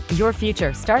education. Your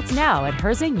future starts now at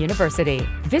Herzing University.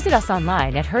 Visit us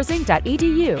online at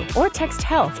herzing.edu or text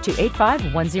HEALTH to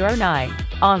 85109.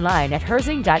 Online at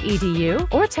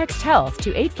herzing.edu or text HEALTH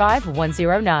to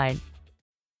 85109.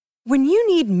 When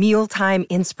you need mealtime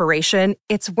inspiration,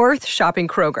 it's worth shopping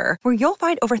Kroger, where you'll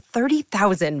find over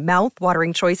 30,000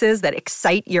 mouth-watering choices that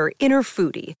excite your inner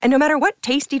foodie. And no matter what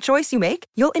tasty choice you make,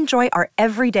 you'll enjoy our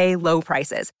everyday low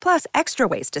prices, plus extra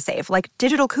ways to save, like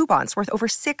digital coupons worth over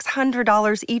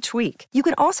 $600 each week. You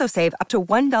can also save up to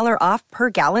 $1 off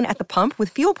per gallon at the pump with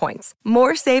fuel points.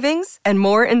 More savings and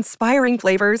more inspiring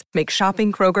flavors make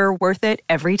shopping Kroger worth it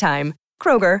every time.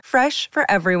 Kroger, fresh for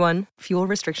everyone. Fuel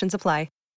restrictions apply.